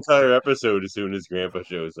clipped the entire episode as soon as Grandpa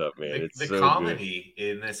shows up, man. The so comedy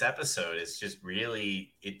in this episode is just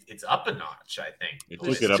really it's up a notch, I think.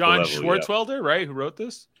 It's John Swartzwelder, right? Who wrote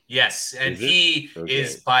this? Yes, and he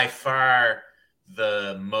is by far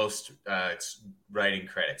the most writing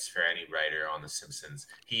credits for any writer on The Simpsons.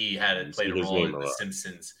 He had played a his role name in a the lot.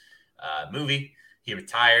 Simpsons movie. He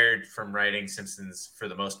retired from writing Simpsons for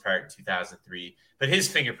the most part in 2003, but his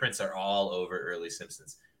fingerprints are all over early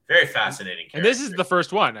Simpsons. Very fascinating character. And this is the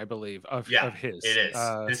first one, I believe, of his. It is.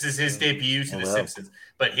 This is his debut to The wow. Simpsons,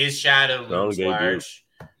 but his shadow looms debut. large.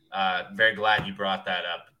 Very glad you brought that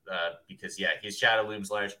up because, his shadow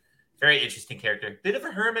looms large. Very interesting character. Bit of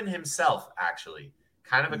a Herman himself, actually.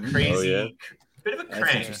 Kind of a crazy, bit of a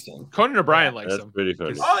crank. Interesting. Conan O'Brien likes That's him. pretty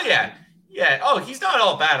funny. Oh, yeah. Yeah. Oh, he's not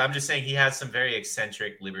all bad. I'm just saying he has some very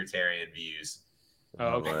eccentric libertarian views.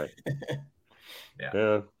 Oh, okay.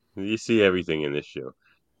 Yeah, you see everything in this show.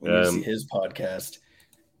 When you see his podcast.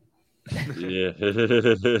 Yeah.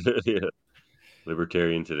 Yeah.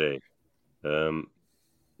 Libertarian Today.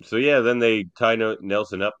 So then they tie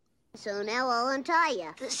Nelson up. So now I'll untie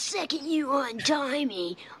you. The second you untie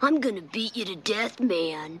me, I'm gonna beat you to death,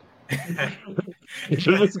 man.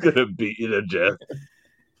 He's gonna beat you to death.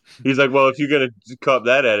 He's like, well, if you're gonna cop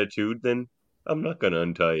that attitude, then I'm not gonna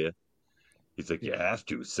untie you. He's like, you have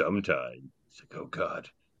to sometime. He's like, oh God.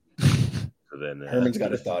 So then Herman's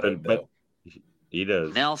got a thought of though. He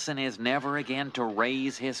does. Nelson is never again to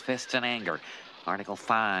raise his fists in anger. Article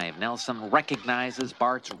 5, Nelson recognizes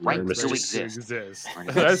Bart's right to exist.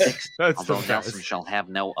 Article 6, although Nelson shall have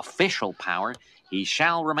no official power, he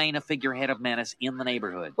shall remain a figurehead of menace in the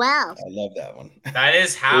neighborhood. Wow. I love that one. That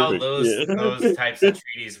is how those types of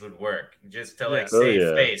treaties would work. Just to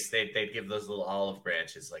save face, they'd give those little olive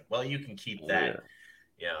branches. Like, well, you can keep that,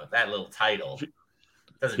 that little title.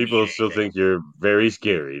 People still think you're very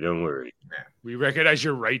scary. Don't worry. Yeah. We recognize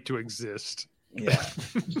your right to exist. Yeah.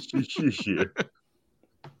 Yeah.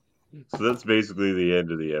 So that's basically the end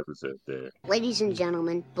of the episode there. Ladies and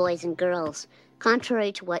gentlemen, boys and girls,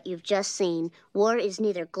 contrary to what you've just seen, war is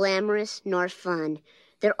neither glamorous nor fun.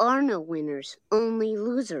 There are no winners, only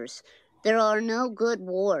losers. There are no good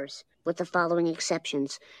wars, with the following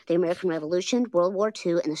exceptions: the American Revolution, World War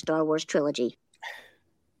II, and the Star Wars trilogy.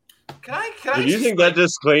 Do you think that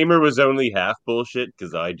disclaimer was only half bullshit?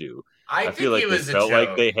 Because I do. I feel like it was they felt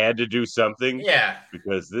like they had to do something. Yeah.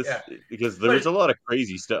 Because there was a lot of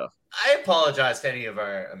crazy stuff. I apologize to any of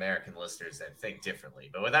our American listeners that think differently,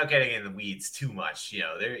 but without getting in the weeds too much,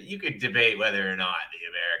 you could debate whether or not the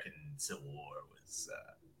American Civil War was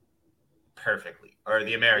perfectly, or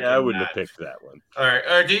the American. Yeah, I wouldn't have picked that one. Or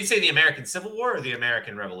did you say the American Civil War or the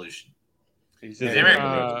American Revolution? He said the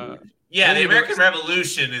American Revolution. Yeah, the American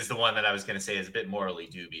Revolution is the one that I was going to say is a bit morally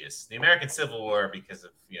dubious. The American Civil War, because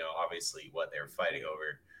of, obviously what they were fighting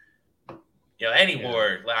over. Any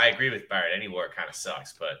war, I agree with Bart, any war kind of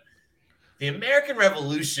sucks. But the American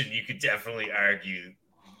Revolution, you could definitely argue.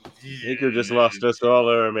 Baker just lost us all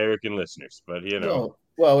our American listeners, but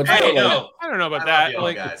Well, I don't know about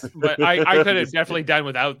that. But I could have definitely done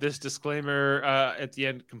without this disclaimer at the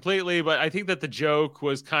end completely. But I think that the joke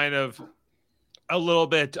was kind of a little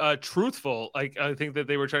bit truthful. Like, I think that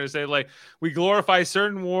they were trying to say, like, we glorify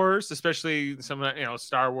certain wars, especially some,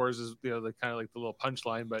 Star Wars is, the kind of like the little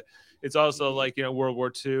punchline, but it's also like, World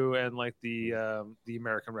War II and like the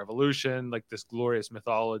American Revolution, like this glorious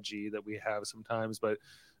mythology that we have sometimes. But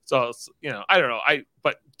so, I don't know.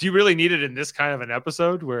 But do you really need it in this kind of an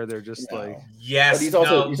episode where they're just like, yes, but he's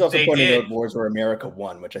also pointing out wars where America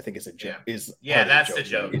won, which I think is a joke. That's the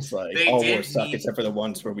joke. It's like all wars suck except for the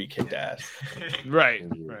ones where we kicked ass. Right.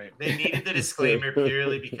 They needed the disclaimer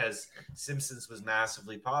purely because Simpsons was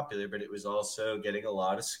massively popular, but it was also getting a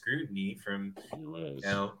lot of scrutiny from,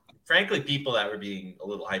 frankly, people that were being a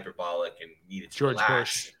little hyperbolic and needed to George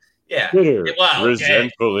relax. Bush. Yeah.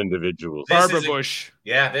 Resentful individuals. Barbara Bush.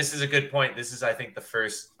 This is a good point. This is, I think, the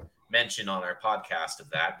first mention on our podcast of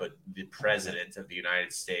that, but the president of the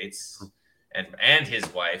United States and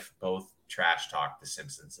his wife both trash talked the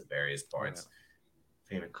Simpsons at various points.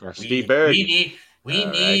 Yeah. We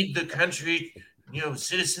need the country,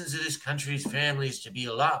 citizens of this country's families to be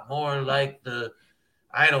a lot more like the,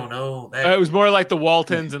 I don't know. It was more like the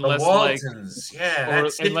Waltons and less like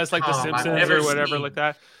less like the Simpsons or whatever like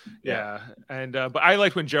that. Yeah. And but I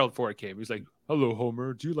liked when Gerald Ford came. He was like, "Hello,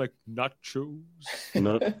 Homer. Do you like nachos?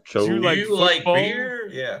 Nachos? Do you like beer?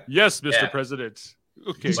 Yeah. Yes, Mr. President.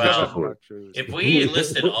 Okay. Well, if we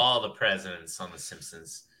listed all the presidents on The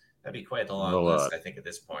Simpsons, that'd be quite the long list, I think, at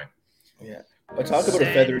this point. Yeah. But talk about a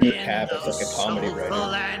feather in your cap as like a comedy writer.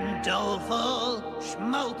 And doleful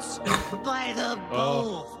schmaltz by the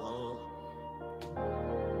bowlful.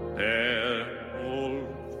 They're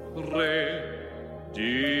already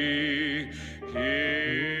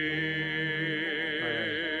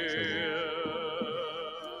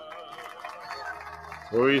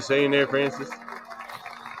What were you saying there, Francis?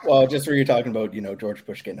 Well, just where you're talking about, George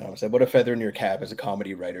Bush getting on, I said, what a feather in your cap as a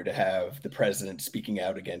comedy writer to have the president speaking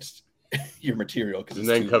out against your material and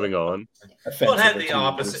then coming on. Well, it had the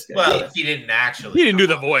opposite. Well, he didn't actually. He didn't do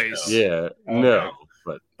the voice. Yeah, no.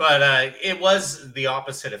 But it was the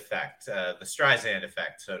opposite effect, the Streisand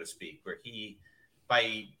effect, so to speak, where he,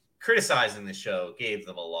 by criticizing the show, gave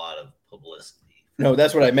them a lot of publicity. No,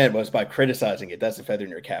 that's what I meant was by criticizing it. That's a feather in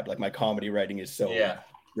your cap. Like my comedy writing is so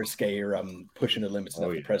risque, or I'm pushing the limits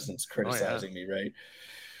enough. The president's criticizing me, right?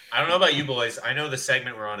 I don't know about you boys. I know the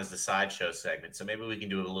segment we're on is the sideshow segment, so maybe we can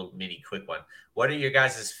do a little mini quick one. What are your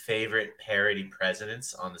guys' favorite parody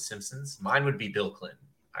presidents on The Simpsons? Mine would be Bill Clinton.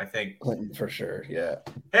 I think Clinton for sure. Yeah.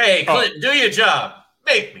 Hey, Clinton, do your job.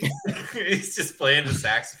 Make me. He's just playing the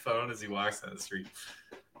saxophone as he walks down the street.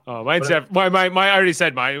 Oh, mine's I already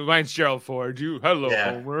said mine. Mine's Gerald Ford.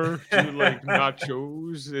 Homer. Do you like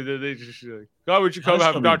nachos? And then they just like, God, would you come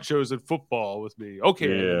have nachos and football with me? Okay.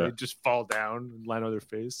 Yeah. They just fall down and land on their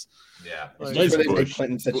face. Yeah. Bush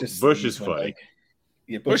is funny.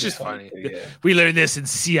 Bush is funny. Yeah. We learned this in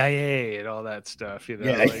CIA and all that stuff.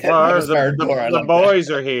 The boys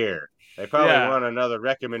are here. They probably want another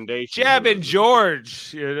recommendation. Jeb and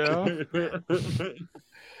George, I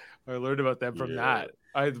learned about them from that.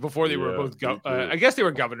 Before they were both, I guess they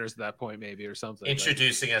were governors at that point, maybe, or something.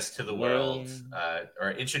 Introducing us to the world,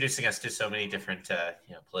 or introducing us to so many different,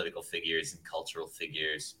 political figures and cultural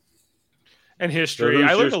figures. And history.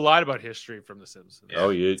 I learned a lot about history from The Simpsons. Yeah. Oh,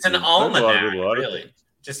 yeah. It's an almanac, really.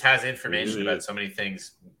 Just has information about so many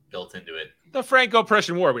things built into it. The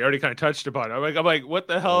Franco-Prussian War, we already kind of touched upon. I'm like, what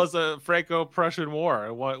the hell is a Franco-Prussian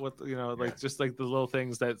War? What just like the little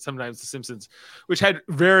things that sometimes The Simpsons, which had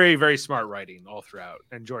very, very smart writing all throughout,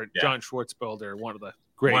 and John Schwartzwelder, one of the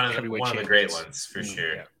great heavyweight champions. One of the great ones for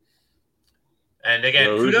sure. Yeah. And again,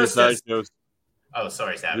 kudos to. Oh,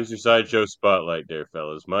 sorry, Sam. Who's your sideshow spotlight there,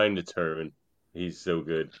 fellas? Mine is Herman. He's so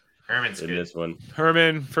good. Herman's in good. This one.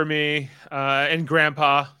 Herman for me, and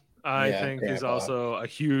Grandpa. I think is also a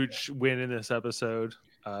huge win in this episode.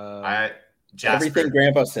 Everything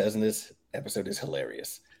Grandpa says in this episode is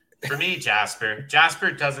hilarious. For me, Jasper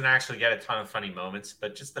doesn't actually get a ton of funny moments,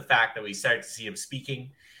 but just the fact that we start to see him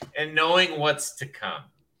speaking and knowing what's to come.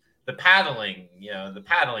 The paddling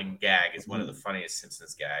gag is one of the funniest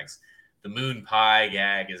Simpsons gags. The moon pie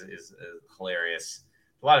gag is hilarious.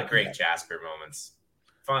 A lot of great Jasper moments.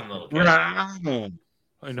 Fun little kid.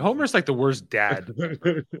 And Homer's like the worst dad.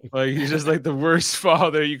 Like he's just like the worst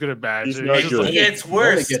father you could imagine. He gets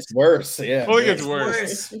worse. It gets worse. Yeah. It gets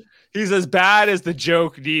worse. He's as bad as the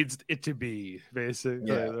joke needs it to be, basically.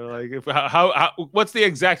 Yeah. They're like, how what's the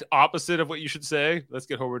exact opposite of what you should say? Let's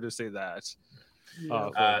get Homer to say that.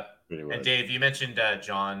 And Dave, you mentioned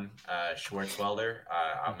John Schwartzwelder.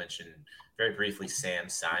 I'll mention very briefly Sam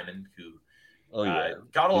Simon, who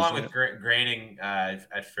got along with Groening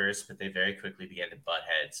at first, but they very quickly began to butt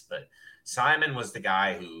heads. But Simon was the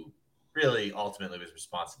guy who really ultimately was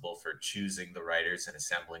responsible for choosing the writers and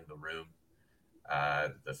assembling the room.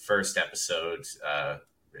 The first episode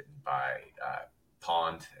written by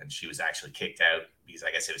Pond, and she was actually kicked out because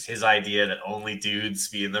I guess it was his idea that only dudes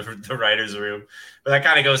be in the writer's room. But that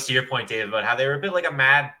kind of goes to your point, Dave, about how they were a bit like a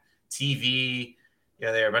Mad TV.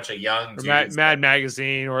 Yeah, they were a bunch of young dudes. Mad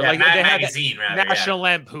Magazine, or Mad Magazine, rather. National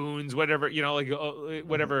Lampoons, whatever,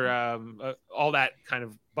 whatever, all that kind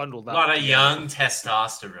of bundled up. A lot of young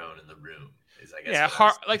testosterone in the room. I guess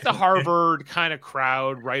like the Harvard kind of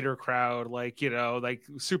crowd, writer crowd, like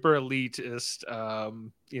super elitist,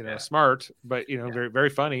 smart, but very, very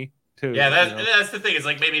funny too. Yeah, that's the thing. It's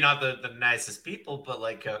like maybe not the nicest people, but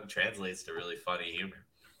translates to really funny humor.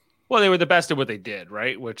 Well, they were the best at what they did,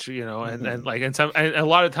 right? Which and a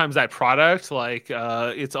lot of times that product,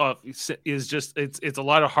 it's a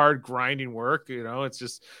lot of hard grinding work. It's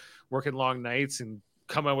just working long nights and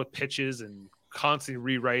come out with pitches and constantly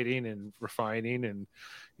rewriting and refining, and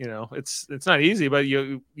it's not easy, but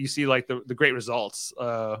you see the great results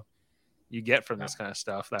you get from this kind of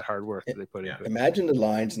stuff, that hard work that they put into it. Imagine the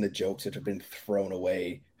lines and the jokes that have been thrown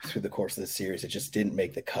away through the course of the series that just didn't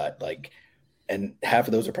make the cut, and half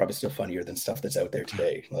of those are probably still funnier than stuff that's out there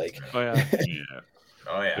today. The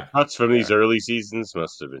cuts from these early seasons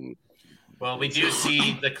must have been. Well, we do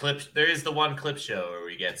see the clip. There is the one clip show where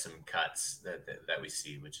we get some cuts that we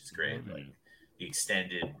see, which is great. Like the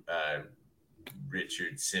extended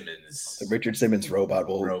Richard Simmons. The Richard Simmons robot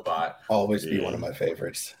will always be one of my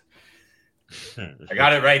favorites. I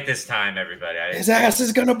got it right this time, everybody. His ass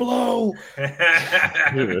is gonna blow.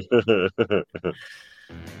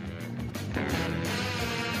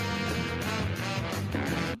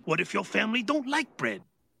 What if your family don't like bread?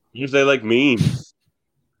 What if they like memes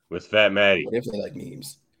with Fat Maddie? What if they like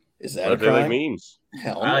memes? Is that What a if they like crime? memes?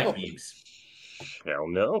 Hell I no. like memes. Hell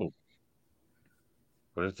no.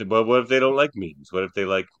 What if they don't like memes? What if they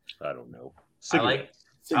like, I don't know, cigarettes?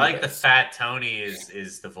 I like the Fat Tony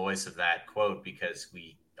is the voice of that quote because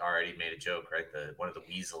we already made a joke, right? One of the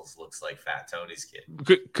weasels looks like Fat Tony's kid.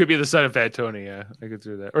 Could be the son of Fat Tony. Yeah, I could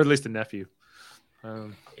do that, or at least a nephew.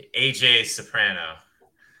 AJ Soprano.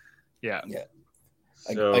 Yeah.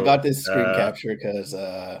 I got this screen capture because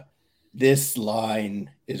this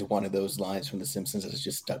line is one of those lines from The Simpsons that's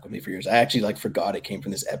just stuck with me for years. I actually forgot it came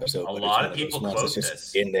from this episode. A lot of people quote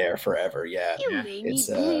this in there forever. Yeah, It's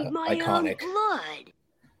iconic. Blood.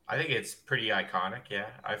 I think it's pretty iconic. Yeah,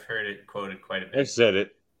 I've heard it quoted quite a bit. I've said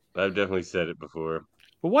it. I've definitely said it before.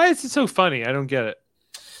 But why is it so funny? I don't get it.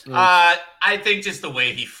 I think just the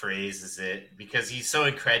way he phrases it, because he's so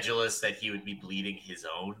incredulous that he would be bleeding his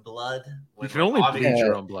own blood. You can only bleed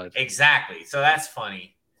your own blood. Exactly. So that's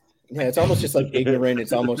funny. Yeah, it's almost just ignorant.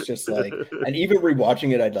 It's almost just and even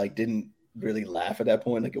rewatching it, I didn't really laugh at that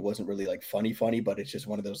point. It wasn't really funny, but it's just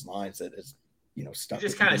one of those lines that is, stuck. You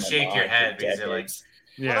just kind of shake your head because you're like,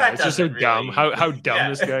 yeah, well, it's just so dumb. How dumb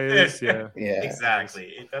this guy is. Yeah. Yeah. Exactly.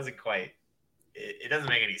 It doesn't quite. It doesn't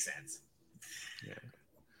make any sense. Yeah.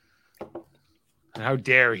 And how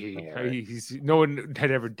dare he? No one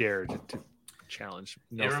had ever dared to challenge.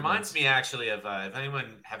 It reminds me actually of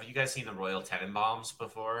have you guys seen the Royal Tenenbaums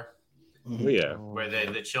before? Oh, yeah. Where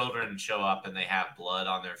the children show up and they have blood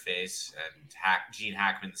on their face, and Gene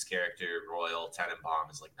Hackman's character Royal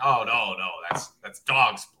Tenenbaum is like, no, that's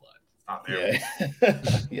dog's blood. It's not their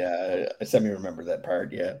blood. Yeah, I semi-remember that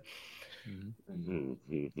part. Yeah.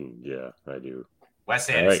 Yeah, I do. Wes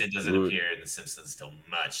Anderson doesn't appear in The Simpsons till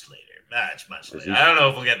much later. Much later. I don't know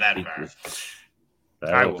if we'll get that far.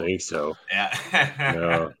 I don't think so. Yeah.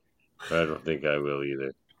 No, I don't think I will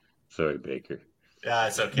either. Sorry, Baker. Yeah,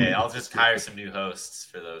 it's okay. I'll just hire some new hosts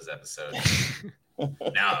for those episodes. No,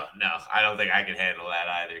 I don't think I can handle that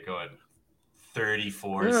either. Going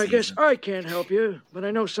 34 Well, I guess I can't help you, but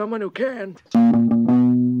I know someone who can.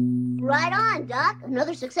 Right on, Doc.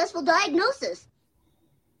 Another successful diagnosis.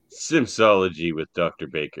 Simsology with Dr.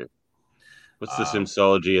 Baker. What's the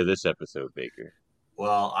Simsology of this episode, Baker?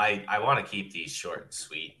 Well, I want to keep these short and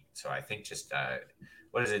sweet, so I think just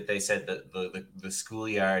what is it? They said the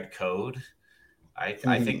schoolyard code. I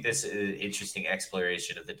think this is an interesting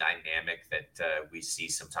exploration of the dynamic that we see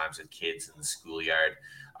sometimes with kids in the schoolyard.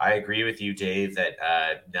 I agree with you, Dave, that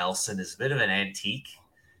Nelson is a bit of an antique.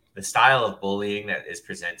 The style of bullying that is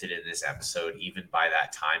presented in this episode, even by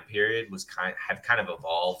that time period, had kind of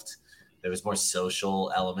evolved. There was more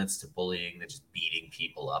social elements to bullying than just beating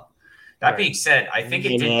people up. That being said, I think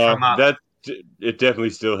it did come up. It definitely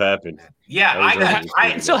still happened. Yeah,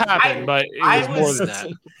 it still happened, but it was more than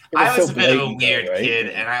that. I was a bit of a weird kid,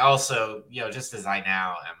 and I also, just as I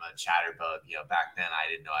now am a chatterbug, back then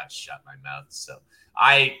I didn't know how to shut my mouth. So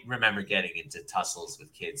I remember getting into tussles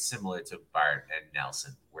with kids similar to Bart and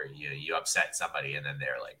Nelson, where you upset somebody and then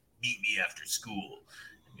they're like, meet me after school.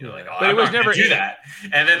 You're like, oh, but I'm not going to do that.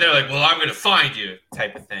 And then they're like, well, I'm going to find you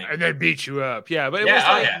type of thing. And then beat you up. Yeah. But it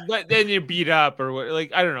was but then you beat up or what,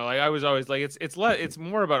 I don't know. I was always like, it's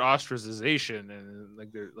more about ostracization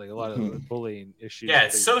and there's a lot of bullying issues. Yeah.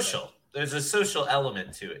 It's social. There's a social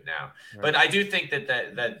element to it now. Right. But I do think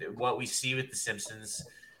that what we see with The Simpsons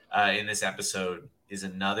in this episode is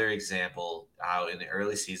another example how in the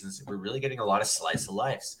early seasons, we're really getting a lot of slice of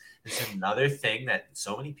lives. It's another thing that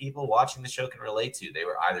so many people watching the show can relate to. They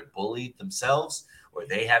were either bullied themselves or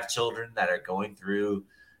they have children that are going through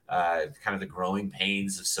kind of the growing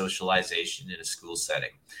pains of socialization in a school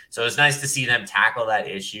setting. So it's nice to see them tackle that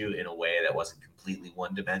issue in a way that wasn't completely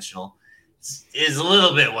one-dimensional. Is a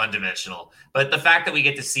little bit one-dimensional. But the fact that we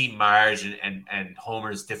get to see Marge and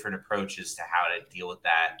Homer's different approaches to how to deal with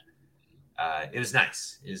that, it was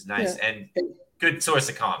nice. It was nice and good source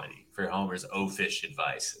of comedy. For Homer's oafish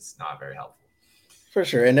advice, it's not very helpful. For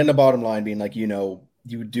sure. And then the bottom line being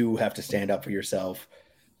you do have to stand up for yourself,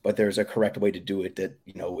 but there's a correct way to do it that,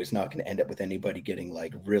 is not going to end up with anybody getting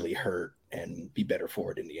really hurt and be better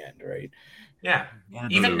for it in the end. Right. Yeah.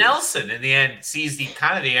 Even Nelson in the end sees the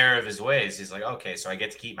kind of the error of his ways. He's like, okay, so I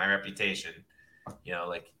get to keep my reputation.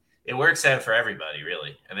 It works out for everybody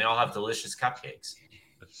really. And they all have delicious cupcakes.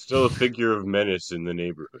 Still a figure of menace in the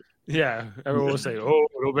neighborhood. Yeah, everyone will say, "Oh,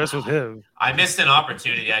 don't mess with him." I missed an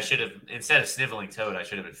opportunity. I should have, instead of sniveling Toad, I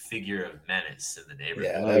should have been figure of menace in the neighborhood.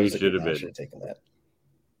 Yeah, that should have been. I should have taken that.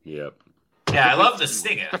 Yep. Yeah, I love the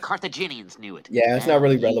stinger. The Carthaginians knew it. Yeah, it's not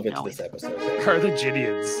really relevant to this episode.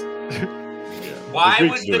 Carthaginians. Why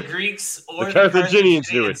would the Greeks or the Carthaginians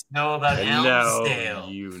do it? Know about and Elmsdale? Now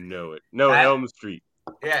you know it. No, Elm Street.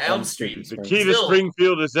 Yeah, Elm Street. The key to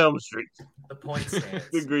Springfield is Elm Street. The point stands.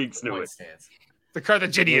 The Greeks knew it. Stands. The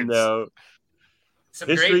Carthaginians. Some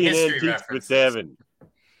history great and history antiques references. with Devin.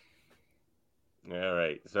 All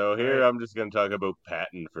right, so here I'm just going to talk about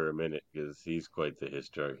Patton for a minute because he's quite the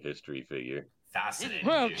history figure. Fascinating.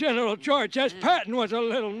 Well, dude. General George S. Patton was a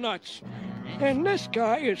little nuts. And this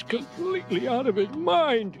guy is completely out of his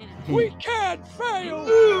mind. We can't fail.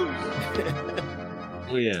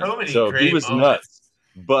 Oh, yeah. So he was moments. nuts,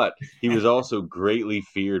 but he was also greatly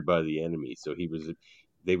feared by the enemy. So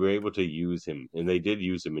they were able to use him, and they did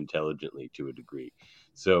use him intelligently to a degree.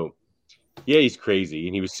 So yeah, he's crazy,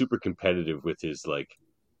 and he was super competitive with his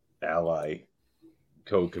ally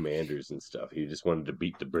co-commanders and stuff. He just wanted to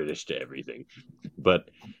beat the British to everything. But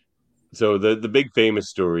so the big famous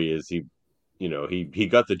story is he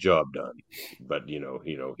got the job done, but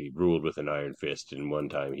he ruled with an iron fist. And one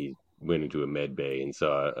time he went into a med bay and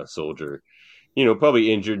saw a soldier,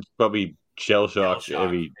 probably injured, probably shell-shocked,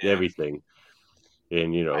 everything.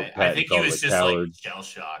 And I think he was just coward.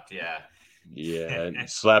 shell-shocked. Yeah. Yeah, and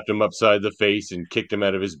slapped him upside the face and kicked him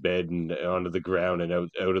out of his bed and onto the ground and out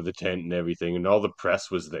of the tent and everything. And all the press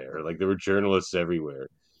was there. There were journalists everywhere.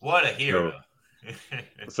 What a hero.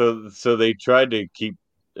 So they tried to keep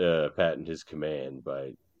Patton his command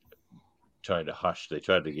by trying to hush. They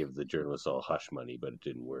tried to give the journalists all hush money, but it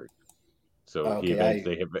didn't work. So I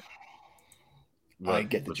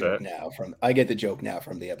get the joke now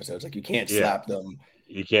from the episodes. You can't slap them.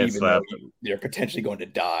 You can't slap them. They're potentially going to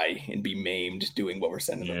die and be maimed doing what we're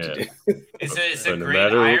sending them to do. It's a no great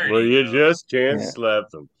matter irony. Well, you just can't slap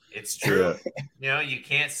them. It's true. You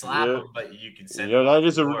can't slap them, but you can send them.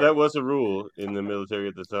 That was a rule in the military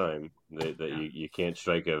at the time that you can't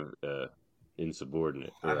strike a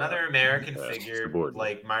insubordinate. Another American figure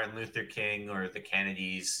like Martin Luther King or the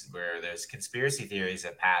Kennedys, where there's conspiracy theories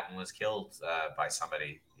that Patton was killed by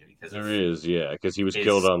somebody because because he was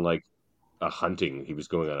killed on he was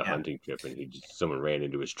going on a hunting trip and someone ran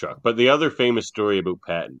into his truck. But the other famous story about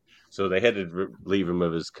Patton, so they had to relieve him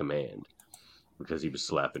of his command because he was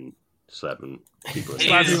slapping people. He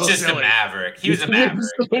was just a maverick. He was a maverick.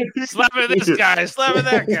 Slapping this guy, slapping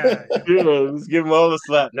that guy. Let's give him all the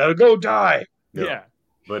slap. Now go die. No. Yeah.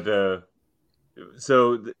 But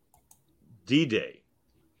so D-Day,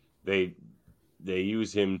 they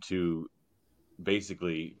use him to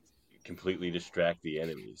basically completely distract the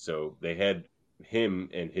enemy. So they had him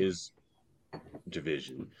and his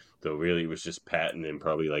division, though really it was just Patton and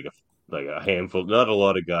probably a handful, not a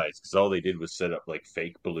lot of guys, because all they did was set up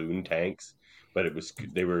fake balloon tanks, but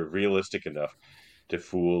they were realistic enough to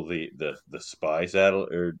fool the spy saddle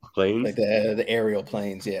or planes, the aerial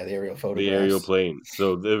planes, the aerial photographs, the aerial planes.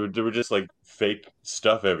 So they were just fake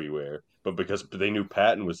stuff everywhere. But because they knew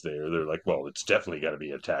Patton was there, they're like, well, it's definitely got to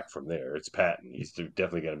be attacked from there. It's Patton. He's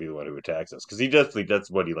definitely going to be the one who attacks us because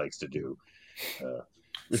that's what he likes to do. So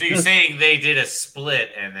you're saying they did a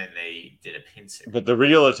split and then they did a pincer? But the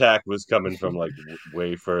real attack was coming from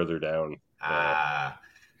way further down.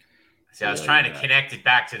 See, I was trying to connect it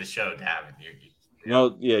back to the show, Davin.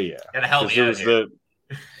 Well, yeah. Gotta help me out here.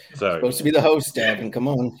 Sorry, supposed to be the host, Davin. Come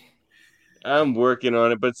on. I'm working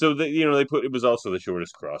on it, but so they put it was also the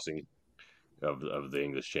shortest crossing of the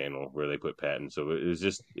English Channel where they put Patton. So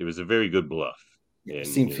it was a very good bluff. It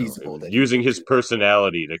seemed feasible. Using his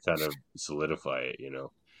personality to kind of solidify it,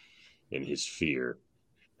 and his fear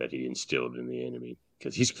that he instilled in the enemy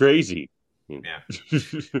because he's crazy. Yeah.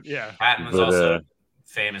 Patton was also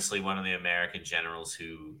famously one of the American generals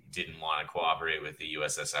who didn't want to cooperate with the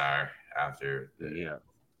USSR after the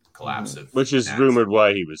collapse of which is rumored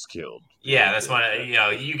why he was killed. Yeah, that's one.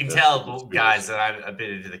 You can tell, guys, that I'm a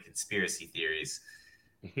bit into the conspiracy theories.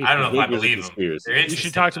 I don't know if I believe them. You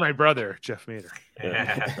should talk to my brother, Jeff Mader.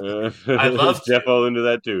 I'd love Jeff all into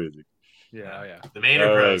that too, is he? Yeah. The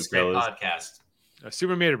Mader Brothers, great podcast.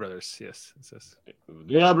 Super Mader Brothers, yes.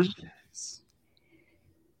 Yeah,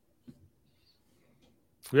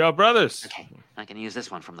 we are brothers. Okay, I can use this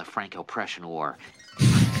one from the Franco-Prussian War.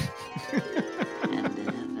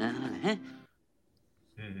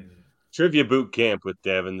 Trivia boot camp with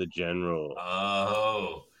Devin the General.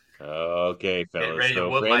 Oh. Okay, fellas. Get ready to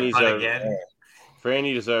whoop my butt again.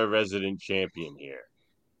 Franny is our resident champion here.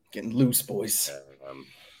 Getting loose, boys.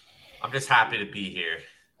 I'm just happy to be here.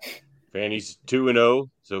 Franny's 2-0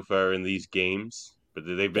 so far in these games, but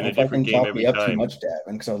they've been a different game every time. Too much,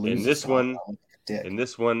 Davin, in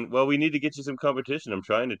this one, well, we need to get you some competition. I'm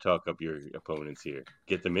trying to talk up your opponents here,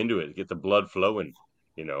 get them into it, get the blood flowing,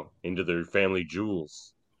 into their family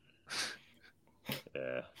jewels.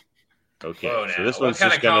 Yeah. Okay. So this one's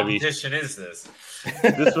what kind just of gonna competition is this?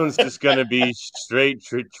 This one's just gonna be straight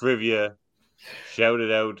trivia Shout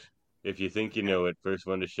it out if you think you know it. First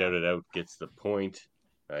one to shout it out gets the point.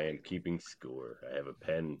 I am keeping score. I have a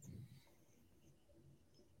pen.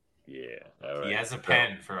 Yeah. All right. He has a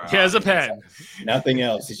pen for our He has a audience. pen. Nothing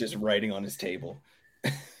else. He's just writing on his table.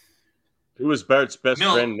 Who was Bart's best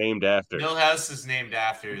friend named after? Millhouse is named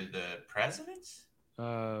after the president?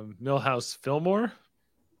 Millhouse Fillmore?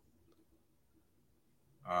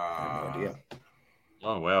 I have no idea.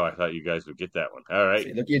 Oh, wow. I thought you guys would get that one. All right.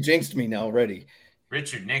 See, look, you jinxed me now already.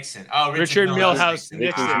 Richard Nixon. Oh, Richard Millhouse Nixon.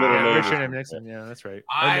 Nixon. Ah, Richard M. Nixon. Yeah, that's right.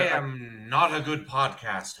 I am not a good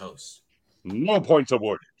podcast host. No points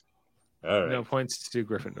awarded. All right. No points to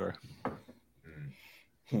Gryffindor.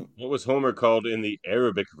 What was Homer called in the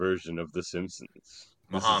Arabic version of The Simpsons? This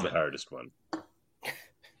Muhammad. is the hardest one.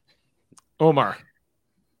 Omar.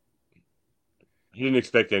 He didn't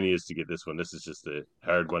expect any of us to get this one. This is just a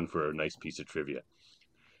hard one for a nice piece of trivia.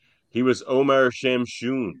 He was Omar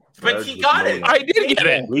Shamshun. But he got it. I did get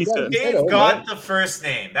it. Lisa. Dave got the first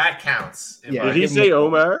name. That counts. Did he say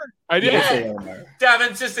Omar? I did. Yeah.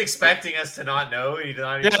 Devin's just expecting us to not know. He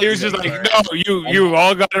was just like, no, you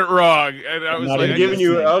all got it wrong. And I was like, I'm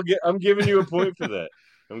giving you a point for that.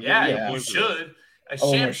 You should.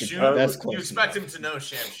 Shamshun. You expect him to know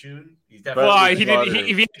Shamshun? He's definitely. Well, he didn't.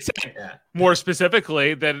 If he had said more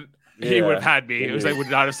specifically, then he would have had me. It was like would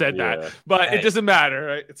not have said that. But it doesn't matter.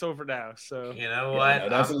 Right? It's over now. So you know what? No,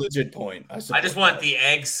 that's a legit point. I just want the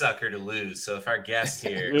egg sucker to lose. So if our guest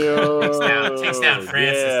here takes down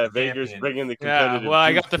Francis, yeah, Vader's bringing the competitive. Well,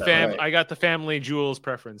 I got the family jewels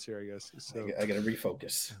preference here, I guess. So. I got to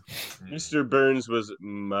refocus. Mr. Burns was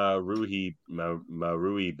Marui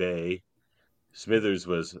Bay. Smithers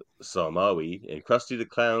was Salmawi, and Krusty the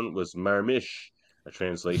Clown was Marmish, a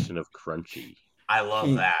translation of Crunchy. I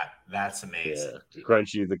love that. That's amazing. Yeah,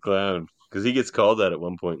 Crunchy the Clown, because he gets called that at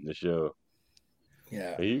one point in the show.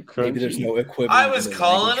 Yeah, are you Crunchy? Maybe there's no equivalent. I was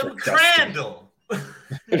calling him Crandall.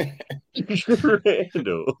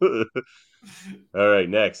 Crandall. All right,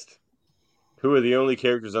 next. Who are the only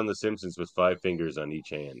characters on The Simpsons with 5 fingers on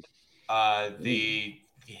each hand? The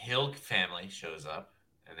Hill family shows up.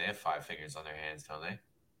 And they have 5 fingers on their hands, don't they?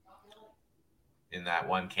 In that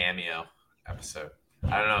one cameo episode.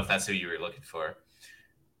 I don't know if that's who you were looking for.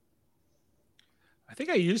 I think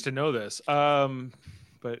I used to know this,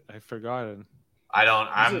 but I've forgotten.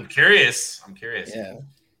 I'm curious. Yeah.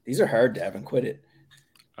 These are hard, Davin. Quit it.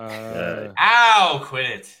 Ow, quit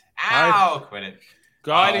it. Ow, quit it.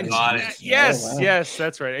 Got it. Yes,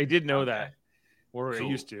 that's right. I did know that. Or I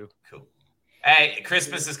used to. Cool. Hey,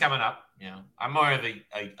 Christmas is coming up. You know, I'm more of a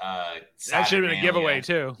that should have been a giveaway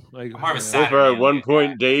too. Like I'm more of a so far, 1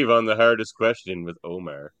 point, Dave, on the hardest question with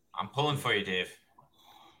Omar. I'm pulling for you, Dave.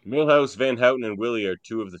 Milhouse, Van Houten, and Willie are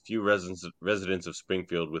 2 of the few residents of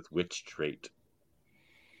Springfield with which trait?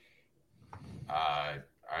 Are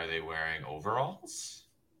they wearing overalls?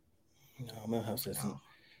 No, Milhouse isn't.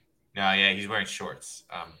 No, yeah, he's wearing shorts.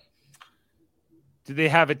 Do they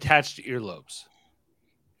have attached earlobes?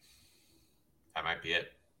 That might be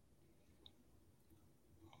it.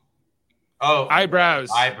 Oh, eyebrows.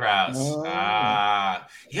 Oh.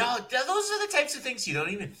 Those are the types of things you don't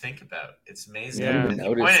even think about. It's amazing. Yeah.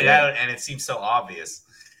 You pointed out, and it seems so obvious.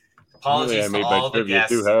 Apologies to all the guests.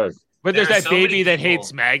 Too hard. But there's that baby that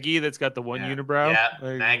hates Maggie that's got the one unibrow. Yeah,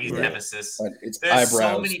 like, Maggie's nemesis. It's There's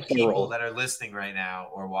eyebrows, so many people plural. that are listening right now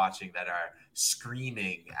or watching that are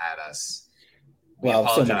screaming at us. Well,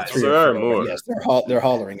 so many, apologize. There are more. Yes, they're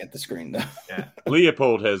hollering at the screen though. Yeah.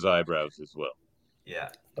 Leopold has eyebrows as well. Yeah.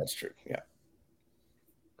 That's true. Yeah.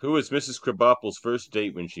 Who was Mrs. Krabappel's first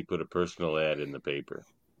date when she put a personal ad in the paper?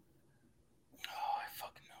 Oh, I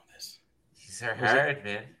fucking know this. These are hard,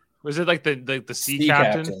 man. Was it like the sea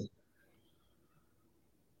captain?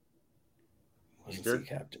 Sea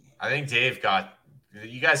captain. I think Dave got.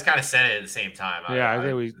 You guys kind of said it at the same time. Yeah, I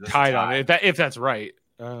think we tied on it. If that's right.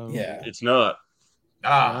 Yeah, it's not.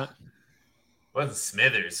 Wasn't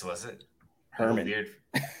Smithers, was it? Herman. Weird.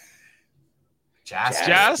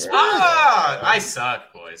 Jasper. I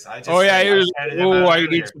suck, boys. I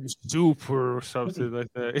need some soup or something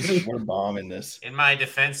like that. We're bombing this. In my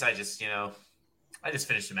defense, I just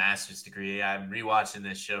finished a master's degree. I'm rewatching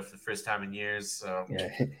this show for the first time in years. So yeah,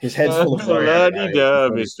 his head's full of la-di-da,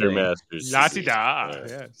 Mr. Masters. La-di-da.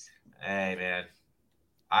 Yes. Hey, man.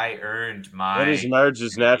 I earned my. What is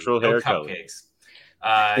Marge's natural hair color?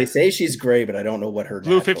 Cupcakes. They say she's gray, but I don't know what her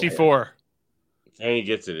blue 54. And he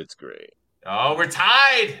gets it. It's gray. Oh, we're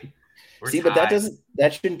tied. But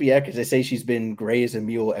that shouldn't be accurate. They say she's been gray as a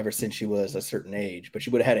mule ever since she was a certain age, but she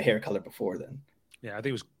would have had a hair color before then. Yeah, I think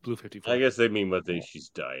it was blue 54. I guess they mean what she's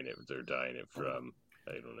dyeing it. They're dyeing it from.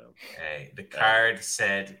 I don't know. Hey, the card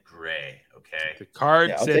said gray. Okay. The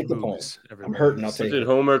card I'll said take the moose. point. I'm hurting. I'll take What did it.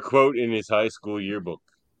 Homer quote in his high school yearbook?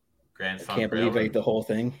 Grand I Funk can't believe I Railroad. ate the whole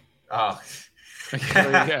thing. Oh.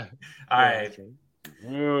 Yeah. All right.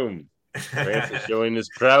 Boom. Francis showing his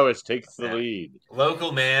prowess takes the lead.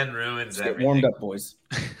 Local man ruins Let's get everything. warmed up, boys.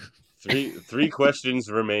 Three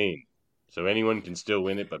questions remain, so anyone can still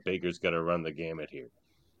win it, but Baker's got to run the gamut here.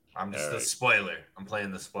 I'm just All the right. spoiler. I'm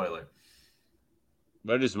playing the spoiler.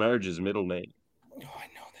 What is Marge's middle name? Oh, I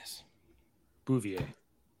know this. Bouvier.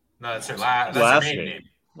 No, that's her last Last maiden name. name.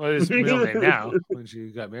 Well, it's middle name now when she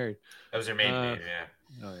got married. That was her maiden name,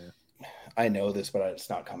 yeah. Oh, yeah. I know this, but it's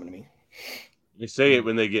not coming to me. They say it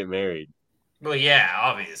when they get married. Well, yeah,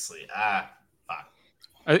 obviously. Fuck.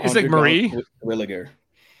 It's like Marie. Williger.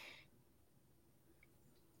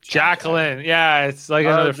 Jacqueline. Yeah, it's like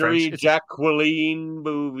another French. Jacqueline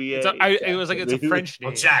Bouvier. It was like it's a French name.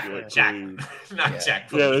 Well, Jacqueline. Not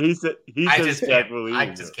Jacqueline. Yeah, he said Jacqueline. I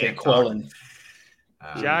just can't Jacqueline.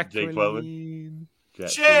 Jacqueline.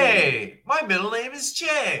 Jay. My middle name is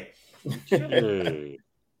Jay. Jay.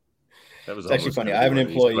 That was It's actually funny. I have an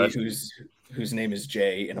employee whose name is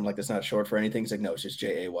Jay, and I'm like, that's not short for anything. He's like, no, it's just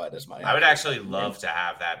J-A-Y. That's my name. I would actually love to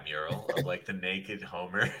have that mural of like the naked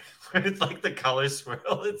Homer with like the color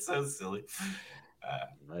swirl. It's so silly.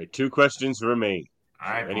 All right, 2 questions remain.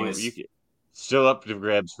 All right, boys. Still up to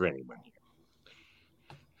grabs for anyone.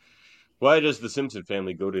 Why does the Simpson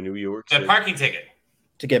family go to New York? The parking ticket.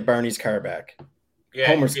 To get Barney's car back. Yeah,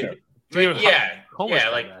 Homer's car.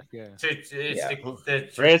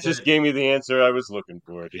 Francis gave me the answer I was looking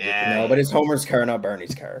for. No, but it's Homer's car, not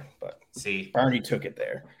Barney's car. But see, Barney took it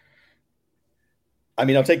there. I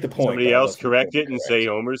mean, I'll take the point. Somebody else correct it and say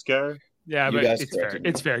Homer's car? Yeah, but it's fair.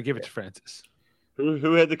 It's fair. Give it to Francis.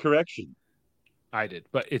 Who had the correction? I did,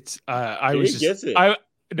 but it's I was just gets it.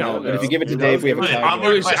 No, but if you give it to Dave, we have a tie.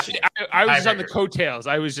 I was just on the coattails.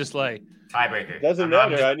 I was just like tiebreaker. Doesn't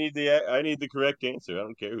matter. I need the correct answer. I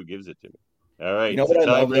don't care who gives it to me. All right. You know what I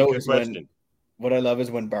love though is question. What I love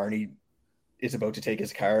is when Barney is about to take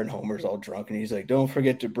his car and Homer's all drunk and he's like, "Don't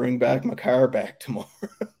forget to bring back my car back tomorrow."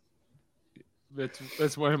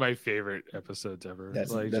 That's one of my favorite episodes ever.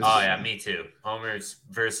 Me too. Homer's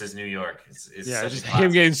versus New York. It's just him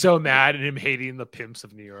getting so mad and him hating the pimps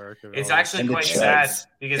of New York. It's actually quite sad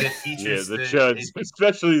because it features the Chuds,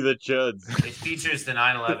 especially the Chuds. It features the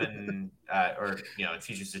 9/11, it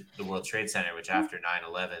features the World Trade Center, which after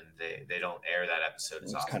 9/11 they don't air that episode.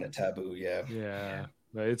 It's kind of taboo, yeah.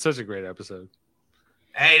 But it's such a great episode.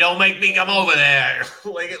 Hey, don't make me come over there.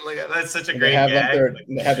 look at that's such a great gag.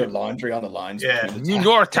 They have their laundry on the lines. Yeah. New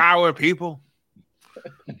York Tower, people.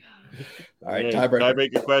 All right,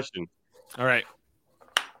 tiebreaker question. All right.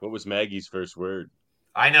 What was Maggie's first word?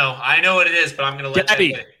 I know what it is, but I'm going to let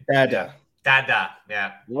Daddy. Dada.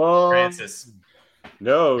 Yeah. Whoa. Francis.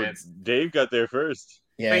 No, Francis. Dave got there first.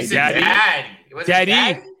 Yeah, Daddy.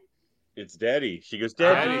 Daddy. It's Daddy. She goes,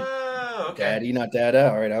 Daddy. Oh, okay. Daddy, not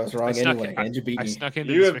Dada. All right, I was wrong anyway. And you beat me.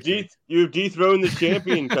 You have dethroned the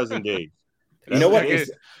champion, cousin Dave. You know what?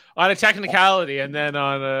 On a technicality, and then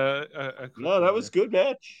on No, that was good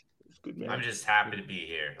match. I'm just happy to be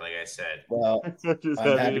here, like I said. Well,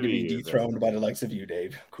 I'm happy to be dethroned by the likes of you,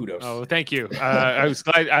 Dave. Kudos. Oh, thank you. I was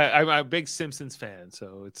glad. I'm a big Simpsons fan,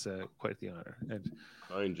 so it's quite the honor.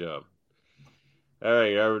 Fine job. All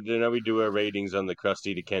right, now we do our ratings on the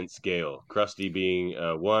Krusty to Kent scale. Krusty being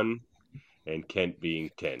 1, and Kent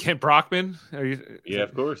being 10. Kent Brockman? Yeah,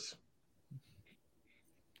 of course.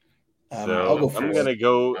 I'll go I'm gonna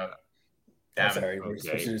go. Sorry, we're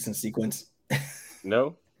supposed to do this in sequence.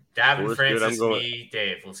 No. Davin, Francis, me,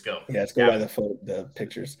 Dave. Let's go. Yeah, let's go by the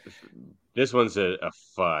pictures. This one's a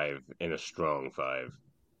 5 and a strong 5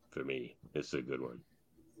 for me. It's a good one.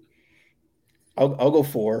 I'll go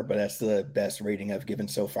 4, but that's the best rating I've given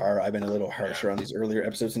so far. I've been a little harsher on these earlier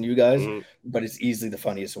episodes than you guys, but it's easily the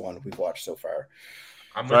funniest one we've watched so far.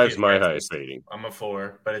 5's my highest rating. I'm a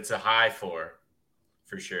 4, but it's a high 4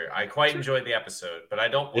 for sure. I quite enjoyed the episode, but I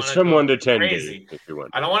don't want to. It's from 1 to 10. Crazy. Dave, if you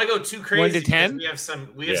want. I don't want to go too crazy. 1 to 10.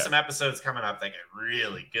 We have some episodes coming up that get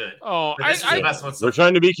really good. Oh, this is the best one. We're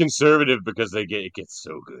trying to be conservative because it gets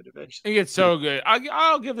so good eventually. It gets so good.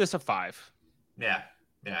 I'll give this a 5. Yeah.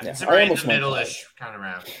 It's right in the middle-ish kind of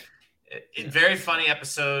round. Very funny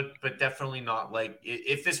episode, but definitely not like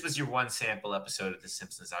if this was your one sample episode of The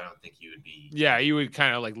Simpsons, I don't think you would be. Yeah, you would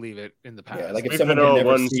kind of like leave it in the past. Yeah, like if We've someone been all had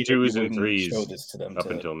never 1s, seen 2s, it, and 3s show this to them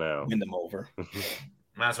up until now. Win them over.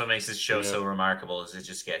 That's what makes this show so remarkable. Is it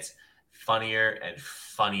just gets funnier and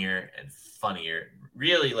funnier and funnier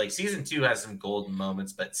really like season 2 has some golden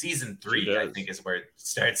moments, but season 3 I think is where it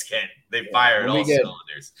starts getting they fire all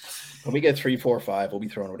cylinders. When we get 3, 4, 5, we'll be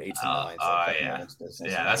throwing with 8s and 9s.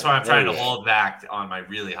 That's why I'm trying to hold back on my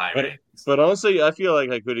really high rankings. But honestly, I feel like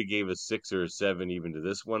I could have gave a 6 or a 7 even to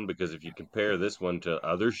this one, because if you compare this one to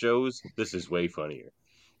other shows, this is way funnier.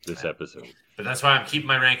 This episode. But that's why I'm keeping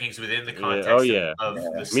my rankings within the context of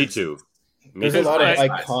the Me too. There's a lot of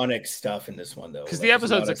iconic stuff in this one, though. Because the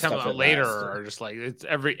episodes that come out later are just like it's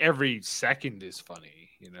every second is funny,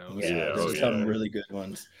 you know. There's some really good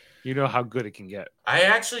ones. You know how good it can get. I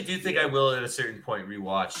actually do think I will at a certain point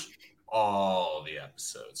rewatch all the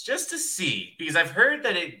episodes just to see, because I've heard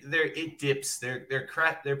that it dips, they're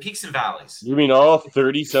peaks and valleys. You mean all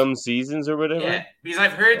 30-some seasons or whatever? Yeah, because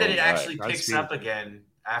I've heard that it actually picks up again.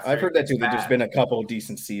 I've heard that too. There's been a couple of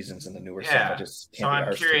decent seasons in the newer stuff.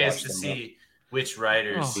 I'm curious to see which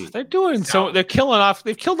writers they're doing. So they're killing off.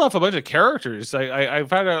 They've killed off a bunch of characters. I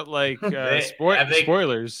found out like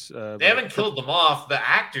spoilers. They haven't killed them off. The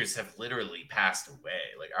actors have literally passed away.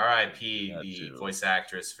 Like R.I.P. the voice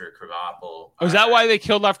actress for Krabappel. Oh, is that why they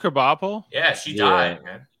killed off Krabappel? Yeah, she died,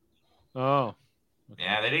 man. Oh,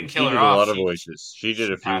 yeah, they didn't kill her off. A lot of voices. She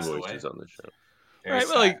did a few voices on the show. Right,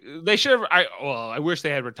 but like they should have. I wish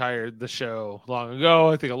they had retired the show long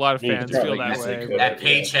ago. I think a lot of fans feel that way. That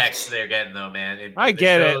paychecks they're getting though, man. I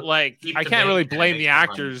get it. Like I can't really blame the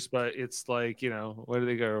actors, but it's like where do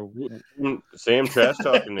they go? Sam trash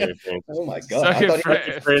talking there. Oh my god!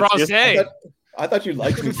 I thought you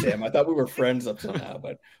liked me, Sam. I thought we were friends up till now,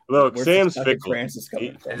 but look, Sam's fickle. This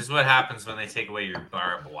is what happens when they take away your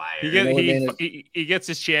barbed wire. He gets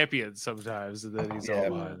his champions sometimes, and then he's all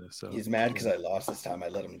behind us. So. He's mad because I lost this time. I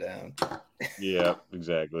let him down. Yeah,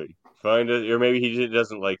 exactly. Find it, or maybe he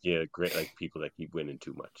doesn't like great like people that keep winning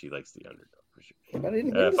too much. He likes the underdog for sure.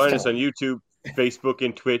 Find us on YouTube, Facebook,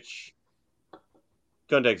 and Twitch.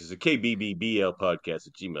 Contact us at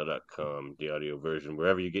kbbblepodcast@gmail.com. The audio version,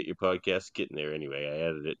 wherever you get your podcasts, getting there anyway. I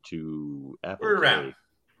added it to Apple. We're around.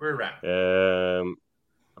 A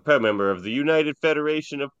proud member of the United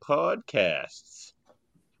Federation of Podcasts.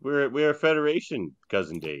 We're a federation,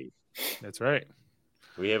 Cousin Dave. That's right.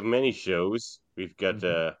 We have many shows. We've got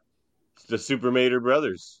the Super Mater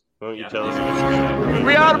Brothers. Why don't you tell us?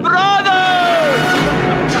 We are brothers!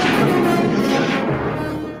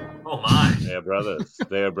 Oh my! They are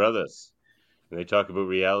brothers. And they talk about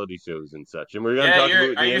reality shows and such. And we're going to talk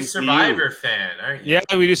about are you a Survivor fan? Aren't you?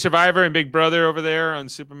 Yeah, we do Survivor and Big Brother over there on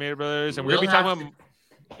Super Mater Brothers, and we're going to be talking about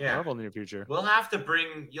Marvel in the near future. We'll have to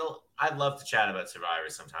bring. I'd love to chat about Survivor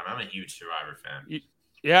sometime. I'm a huge Survivor fan.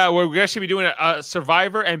 Yeah, we're actually be doing a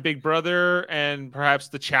Survivor and Big Brother and perhaps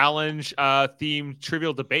the Challenge themed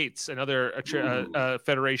trivial debates, another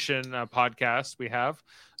Federation podcast we have.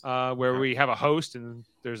 Where we have a host and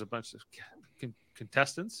there's a bunch of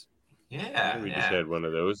contestants. Yeah, we just had one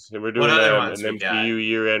of those, and we're doing an MCU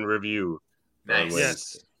year-end review. Nice.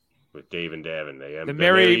 Yes, with Dave and Davin. The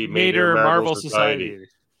Mary Mater Marvel Society.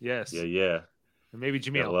 Yes. Yeah. And maybe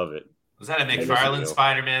Jamil. I love it. Was that a McFarlane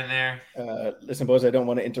Spider-Man there? Listen, boys, I don't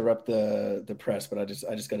want to interrupt the press, but I just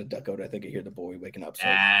got to duck out. I think I hear the boy waking up. So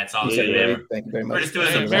it's all good. Thank you very much. We're just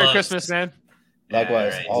doing Merry Christmas, man.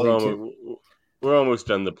 Likewise. We're almost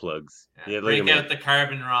done the plugs. Break out the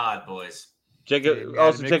carbon rod, boys. Check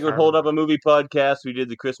out Hold Up a Movie podcast. We did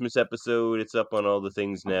the Christmas episode. It's up on all the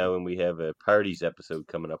things now, and we have a parties episode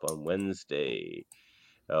coming up on Wednesday.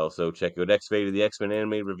 Also, check out X-Vader, the X-Men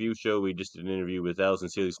animated review show. We just did an interview with Alison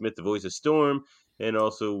Seeley Smith, the voice of Storm, and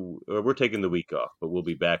also we're taking the week off, but we'll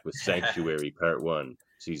be back with Sanctuary Part 1,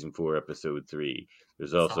 Season 4, Episode 3.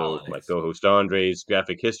 There's also my co-host Andre's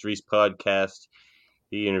Graphic Histories podcast.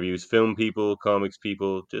 He interviews film people, comics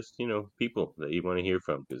people, just, people that you want to hear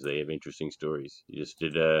from because they have interesting stories. He just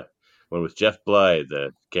did one with Jeff Blythe,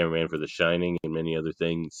 the cameraman for The Shining and many other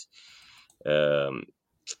things.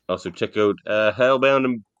 Also check out the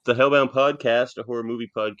Hellbound podcast, a horror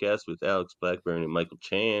movie podcast with Alex Blackburn and Michael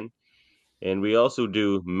Chan. And we also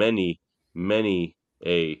do many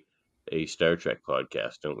a Star Trek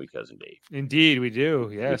podcast, don't we, Cousin Dave? Indeed, we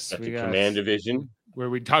do. Yes, we got Command Division, where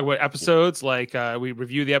we talk about episodes, like we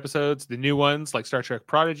review the episodes, the new ones like Star Trek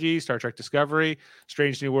Prodigy, Star Trek Discovery,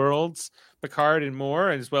 Strange New Worlds, Picard, and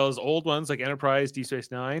more, as well as old ones like Enterprise, Deep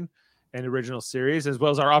Space Nine, and original series, as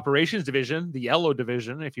well as our operations division, the yellow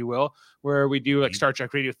division, if you will, where we do like Star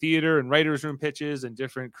Trek Radio Theater and writers' room pitches and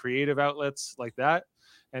different creative outlets like that.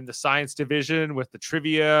 And the science division with the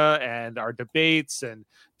trivia and our debates and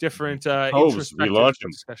different we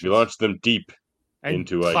launched them deep. And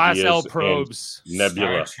into Class ideas L probes. and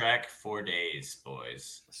Nebula. Star Trek for days,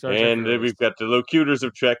 boys. And then we've got the locutors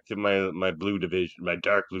of Trek to my blue division, my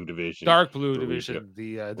dark blue division. Dark blue division,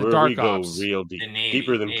 the where dark we go ops. real deep, Navy,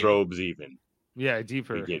 deeper than probes even. Yeah,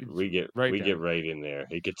 deeper. We get right in there.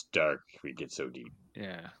 It gets dark. We get so deep.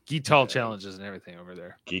 Yeah, Geetall challenges and everything over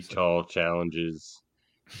there. Geetall challenges.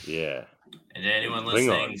 Yeah. And anyone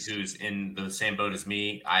listening who's in the same boat as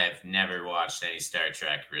me, I have never watched any Star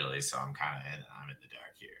Trek really, so I'm in the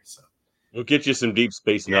dark here. So we'll get you some Deep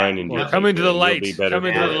Space Nine and come into the light. Come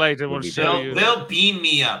into the light, and we'll show you. They'll beam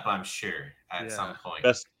me up, I'm sure, at some point.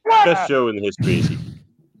 Best show in the history.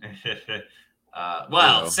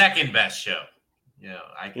 Second best show.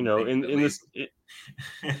 I can in this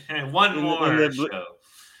one more show.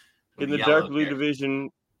 In the dark blue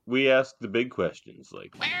division, we ask the big questions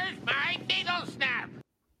like, "Where's my beetle snuff?"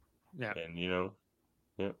 Yeah, and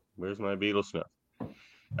where's my beetle snuff?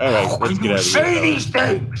 All right, let's get out of here. These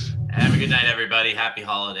things. Have a good night, everybody. Happy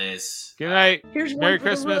holidays. Good night. Here's Merry one for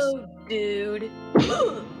Christmas, the road, dude.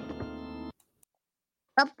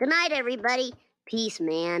 Good night, everybody. Peace,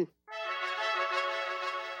 man.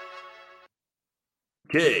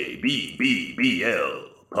 KBBBL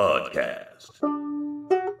Podcast.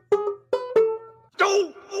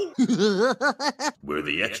 Where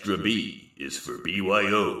the extra B is for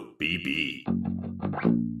BYOBB.